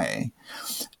that way,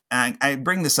 and I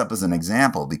bring this up as an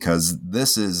example because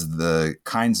this is the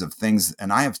kinds of things,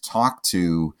 and I have talked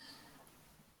to,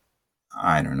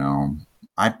 I don't know,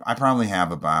 I probably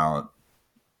have about,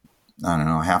 I don't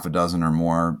know, half a dozen or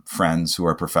more friends who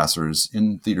are professors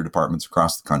in theater departments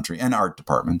across the country and art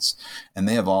departments, and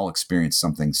they have all experienced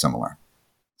something similar.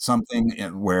 Something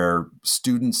where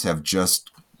students have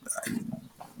just,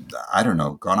 I don't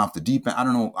know, gone off the deep end. I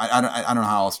don't know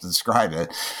how else to describe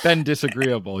it. Been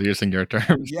disagreeable, using your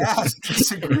terms. Yes,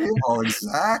 disagreeable,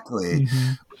 exactly.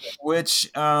 Mm-hmm. Which,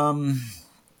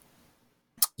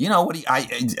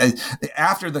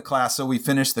 after the class, so we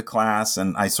finished the class,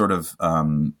 and I sort of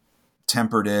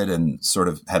tempered it and sort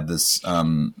of had this,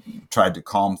 tried to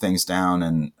calm things down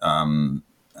and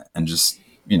just,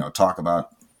 talk about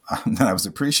that I was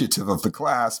appreciative of the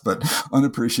class, but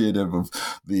unappreciative of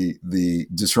the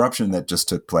disruption that just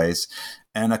took place.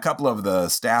 And a couple of the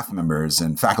staff members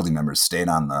and faculty members stayed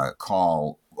on the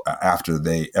call after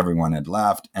everyone had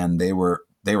left, and they were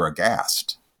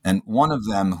aghast. And one of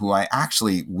them, who I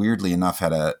actually, weirdly enough,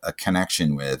 had a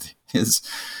connection with,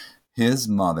 his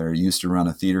mother used to run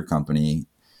a theater company,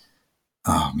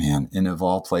 oh man, in, of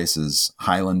all places,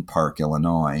 Highland Park,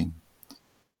 Illinois,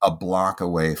 a block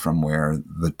away from where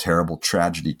the terrible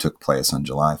tragedy took place on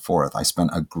July 4th. I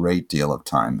spent a great deal of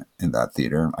time in that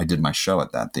theater. I did my show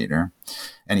at that theater.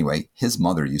 Anyway, his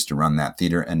mother used to run that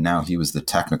theater, and now he was the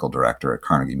technical director at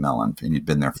Carnegie Mellon, and he'd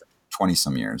been there for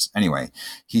 20-some years. Anyway,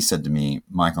 he said to me,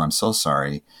 Michael, I'm so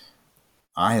sorry.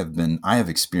 I have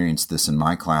experienced this in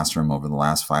my classroom over the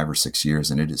last 5 or 6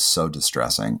 years, and it is so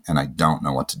distressing, and I don't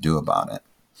know what to do about it.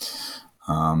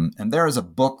 And there is a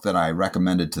book that I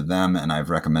recommended to them, and I've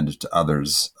recommended to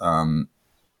others. I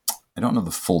don't know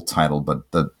the full title,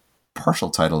 but the partial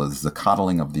title is The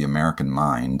Coddling of the American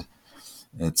Mind.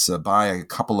 It's by a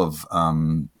couple of,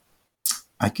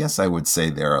 I guess I would say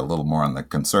they're a little more on the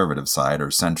conservative side or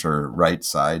center-right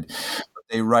side.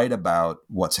 They write about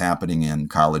what's happening in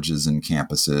colleges and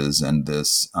campuses and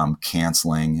this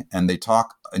canceling, and they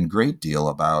talk in great deal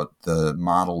about the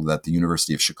model that the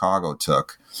University of Chicago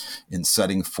took in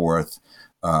setting forth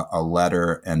a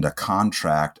letter and a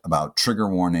contract about trigger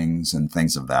warnings and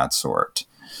things of that sort.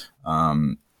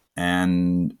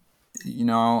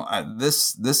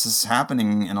 This is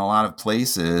happening in a lot of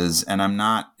places, and I'm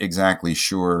not exactly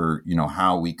sure,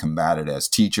 how we combat it as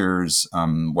teachers,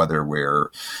 whether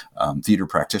we're theater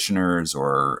practitioners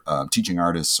or teaching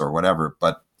artists or whatever.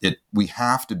 But we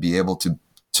have to be able to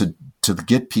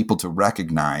get people to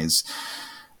recognize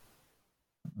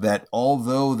that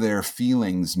although their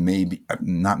feelings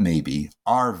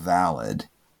are valid,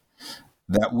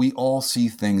 that we all see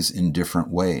things in different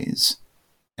ways,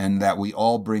 and that we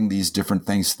all bring these different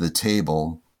things to the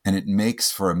table, and it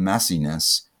makes for a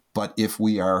messiness. But if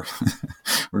we are,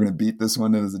 we're going to beat this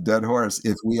one as a dead horse.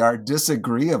 If we are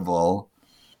disagreeable,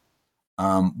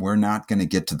 we're not going to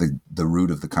get to the root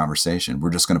of the conversation. We're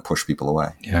just going to push people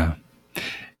away. Yeah.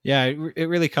 Yeah. It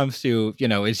really comes to,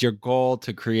 is your goal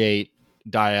to create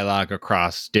dialogue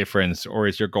across difference, or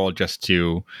is your goal just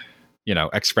to,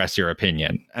 express your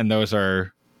opinion? And those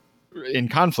are in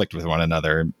conflict with one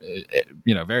another,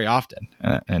 very often.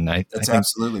 And I think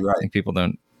absolutely right. I think people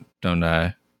don't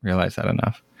realize that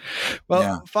enough.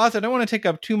 Well, Foz, I don't want to take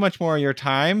up too much more of your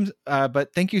time,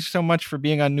 but thank you so much for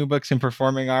being on New Books in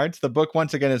Performing Arts. The book,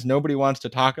 once again, is Nobody Wants to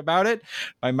Talk About It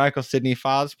by Michael Sidney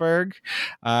Fosberg.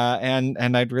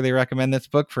 And I'd really recommend this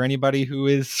book for anybody who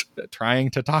is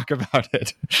trying to talk about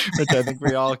it, which I think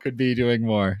we all could be doing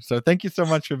more. So thank you so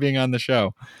much for being on the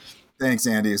show. Thanks,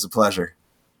 Andy. It's a pleasure.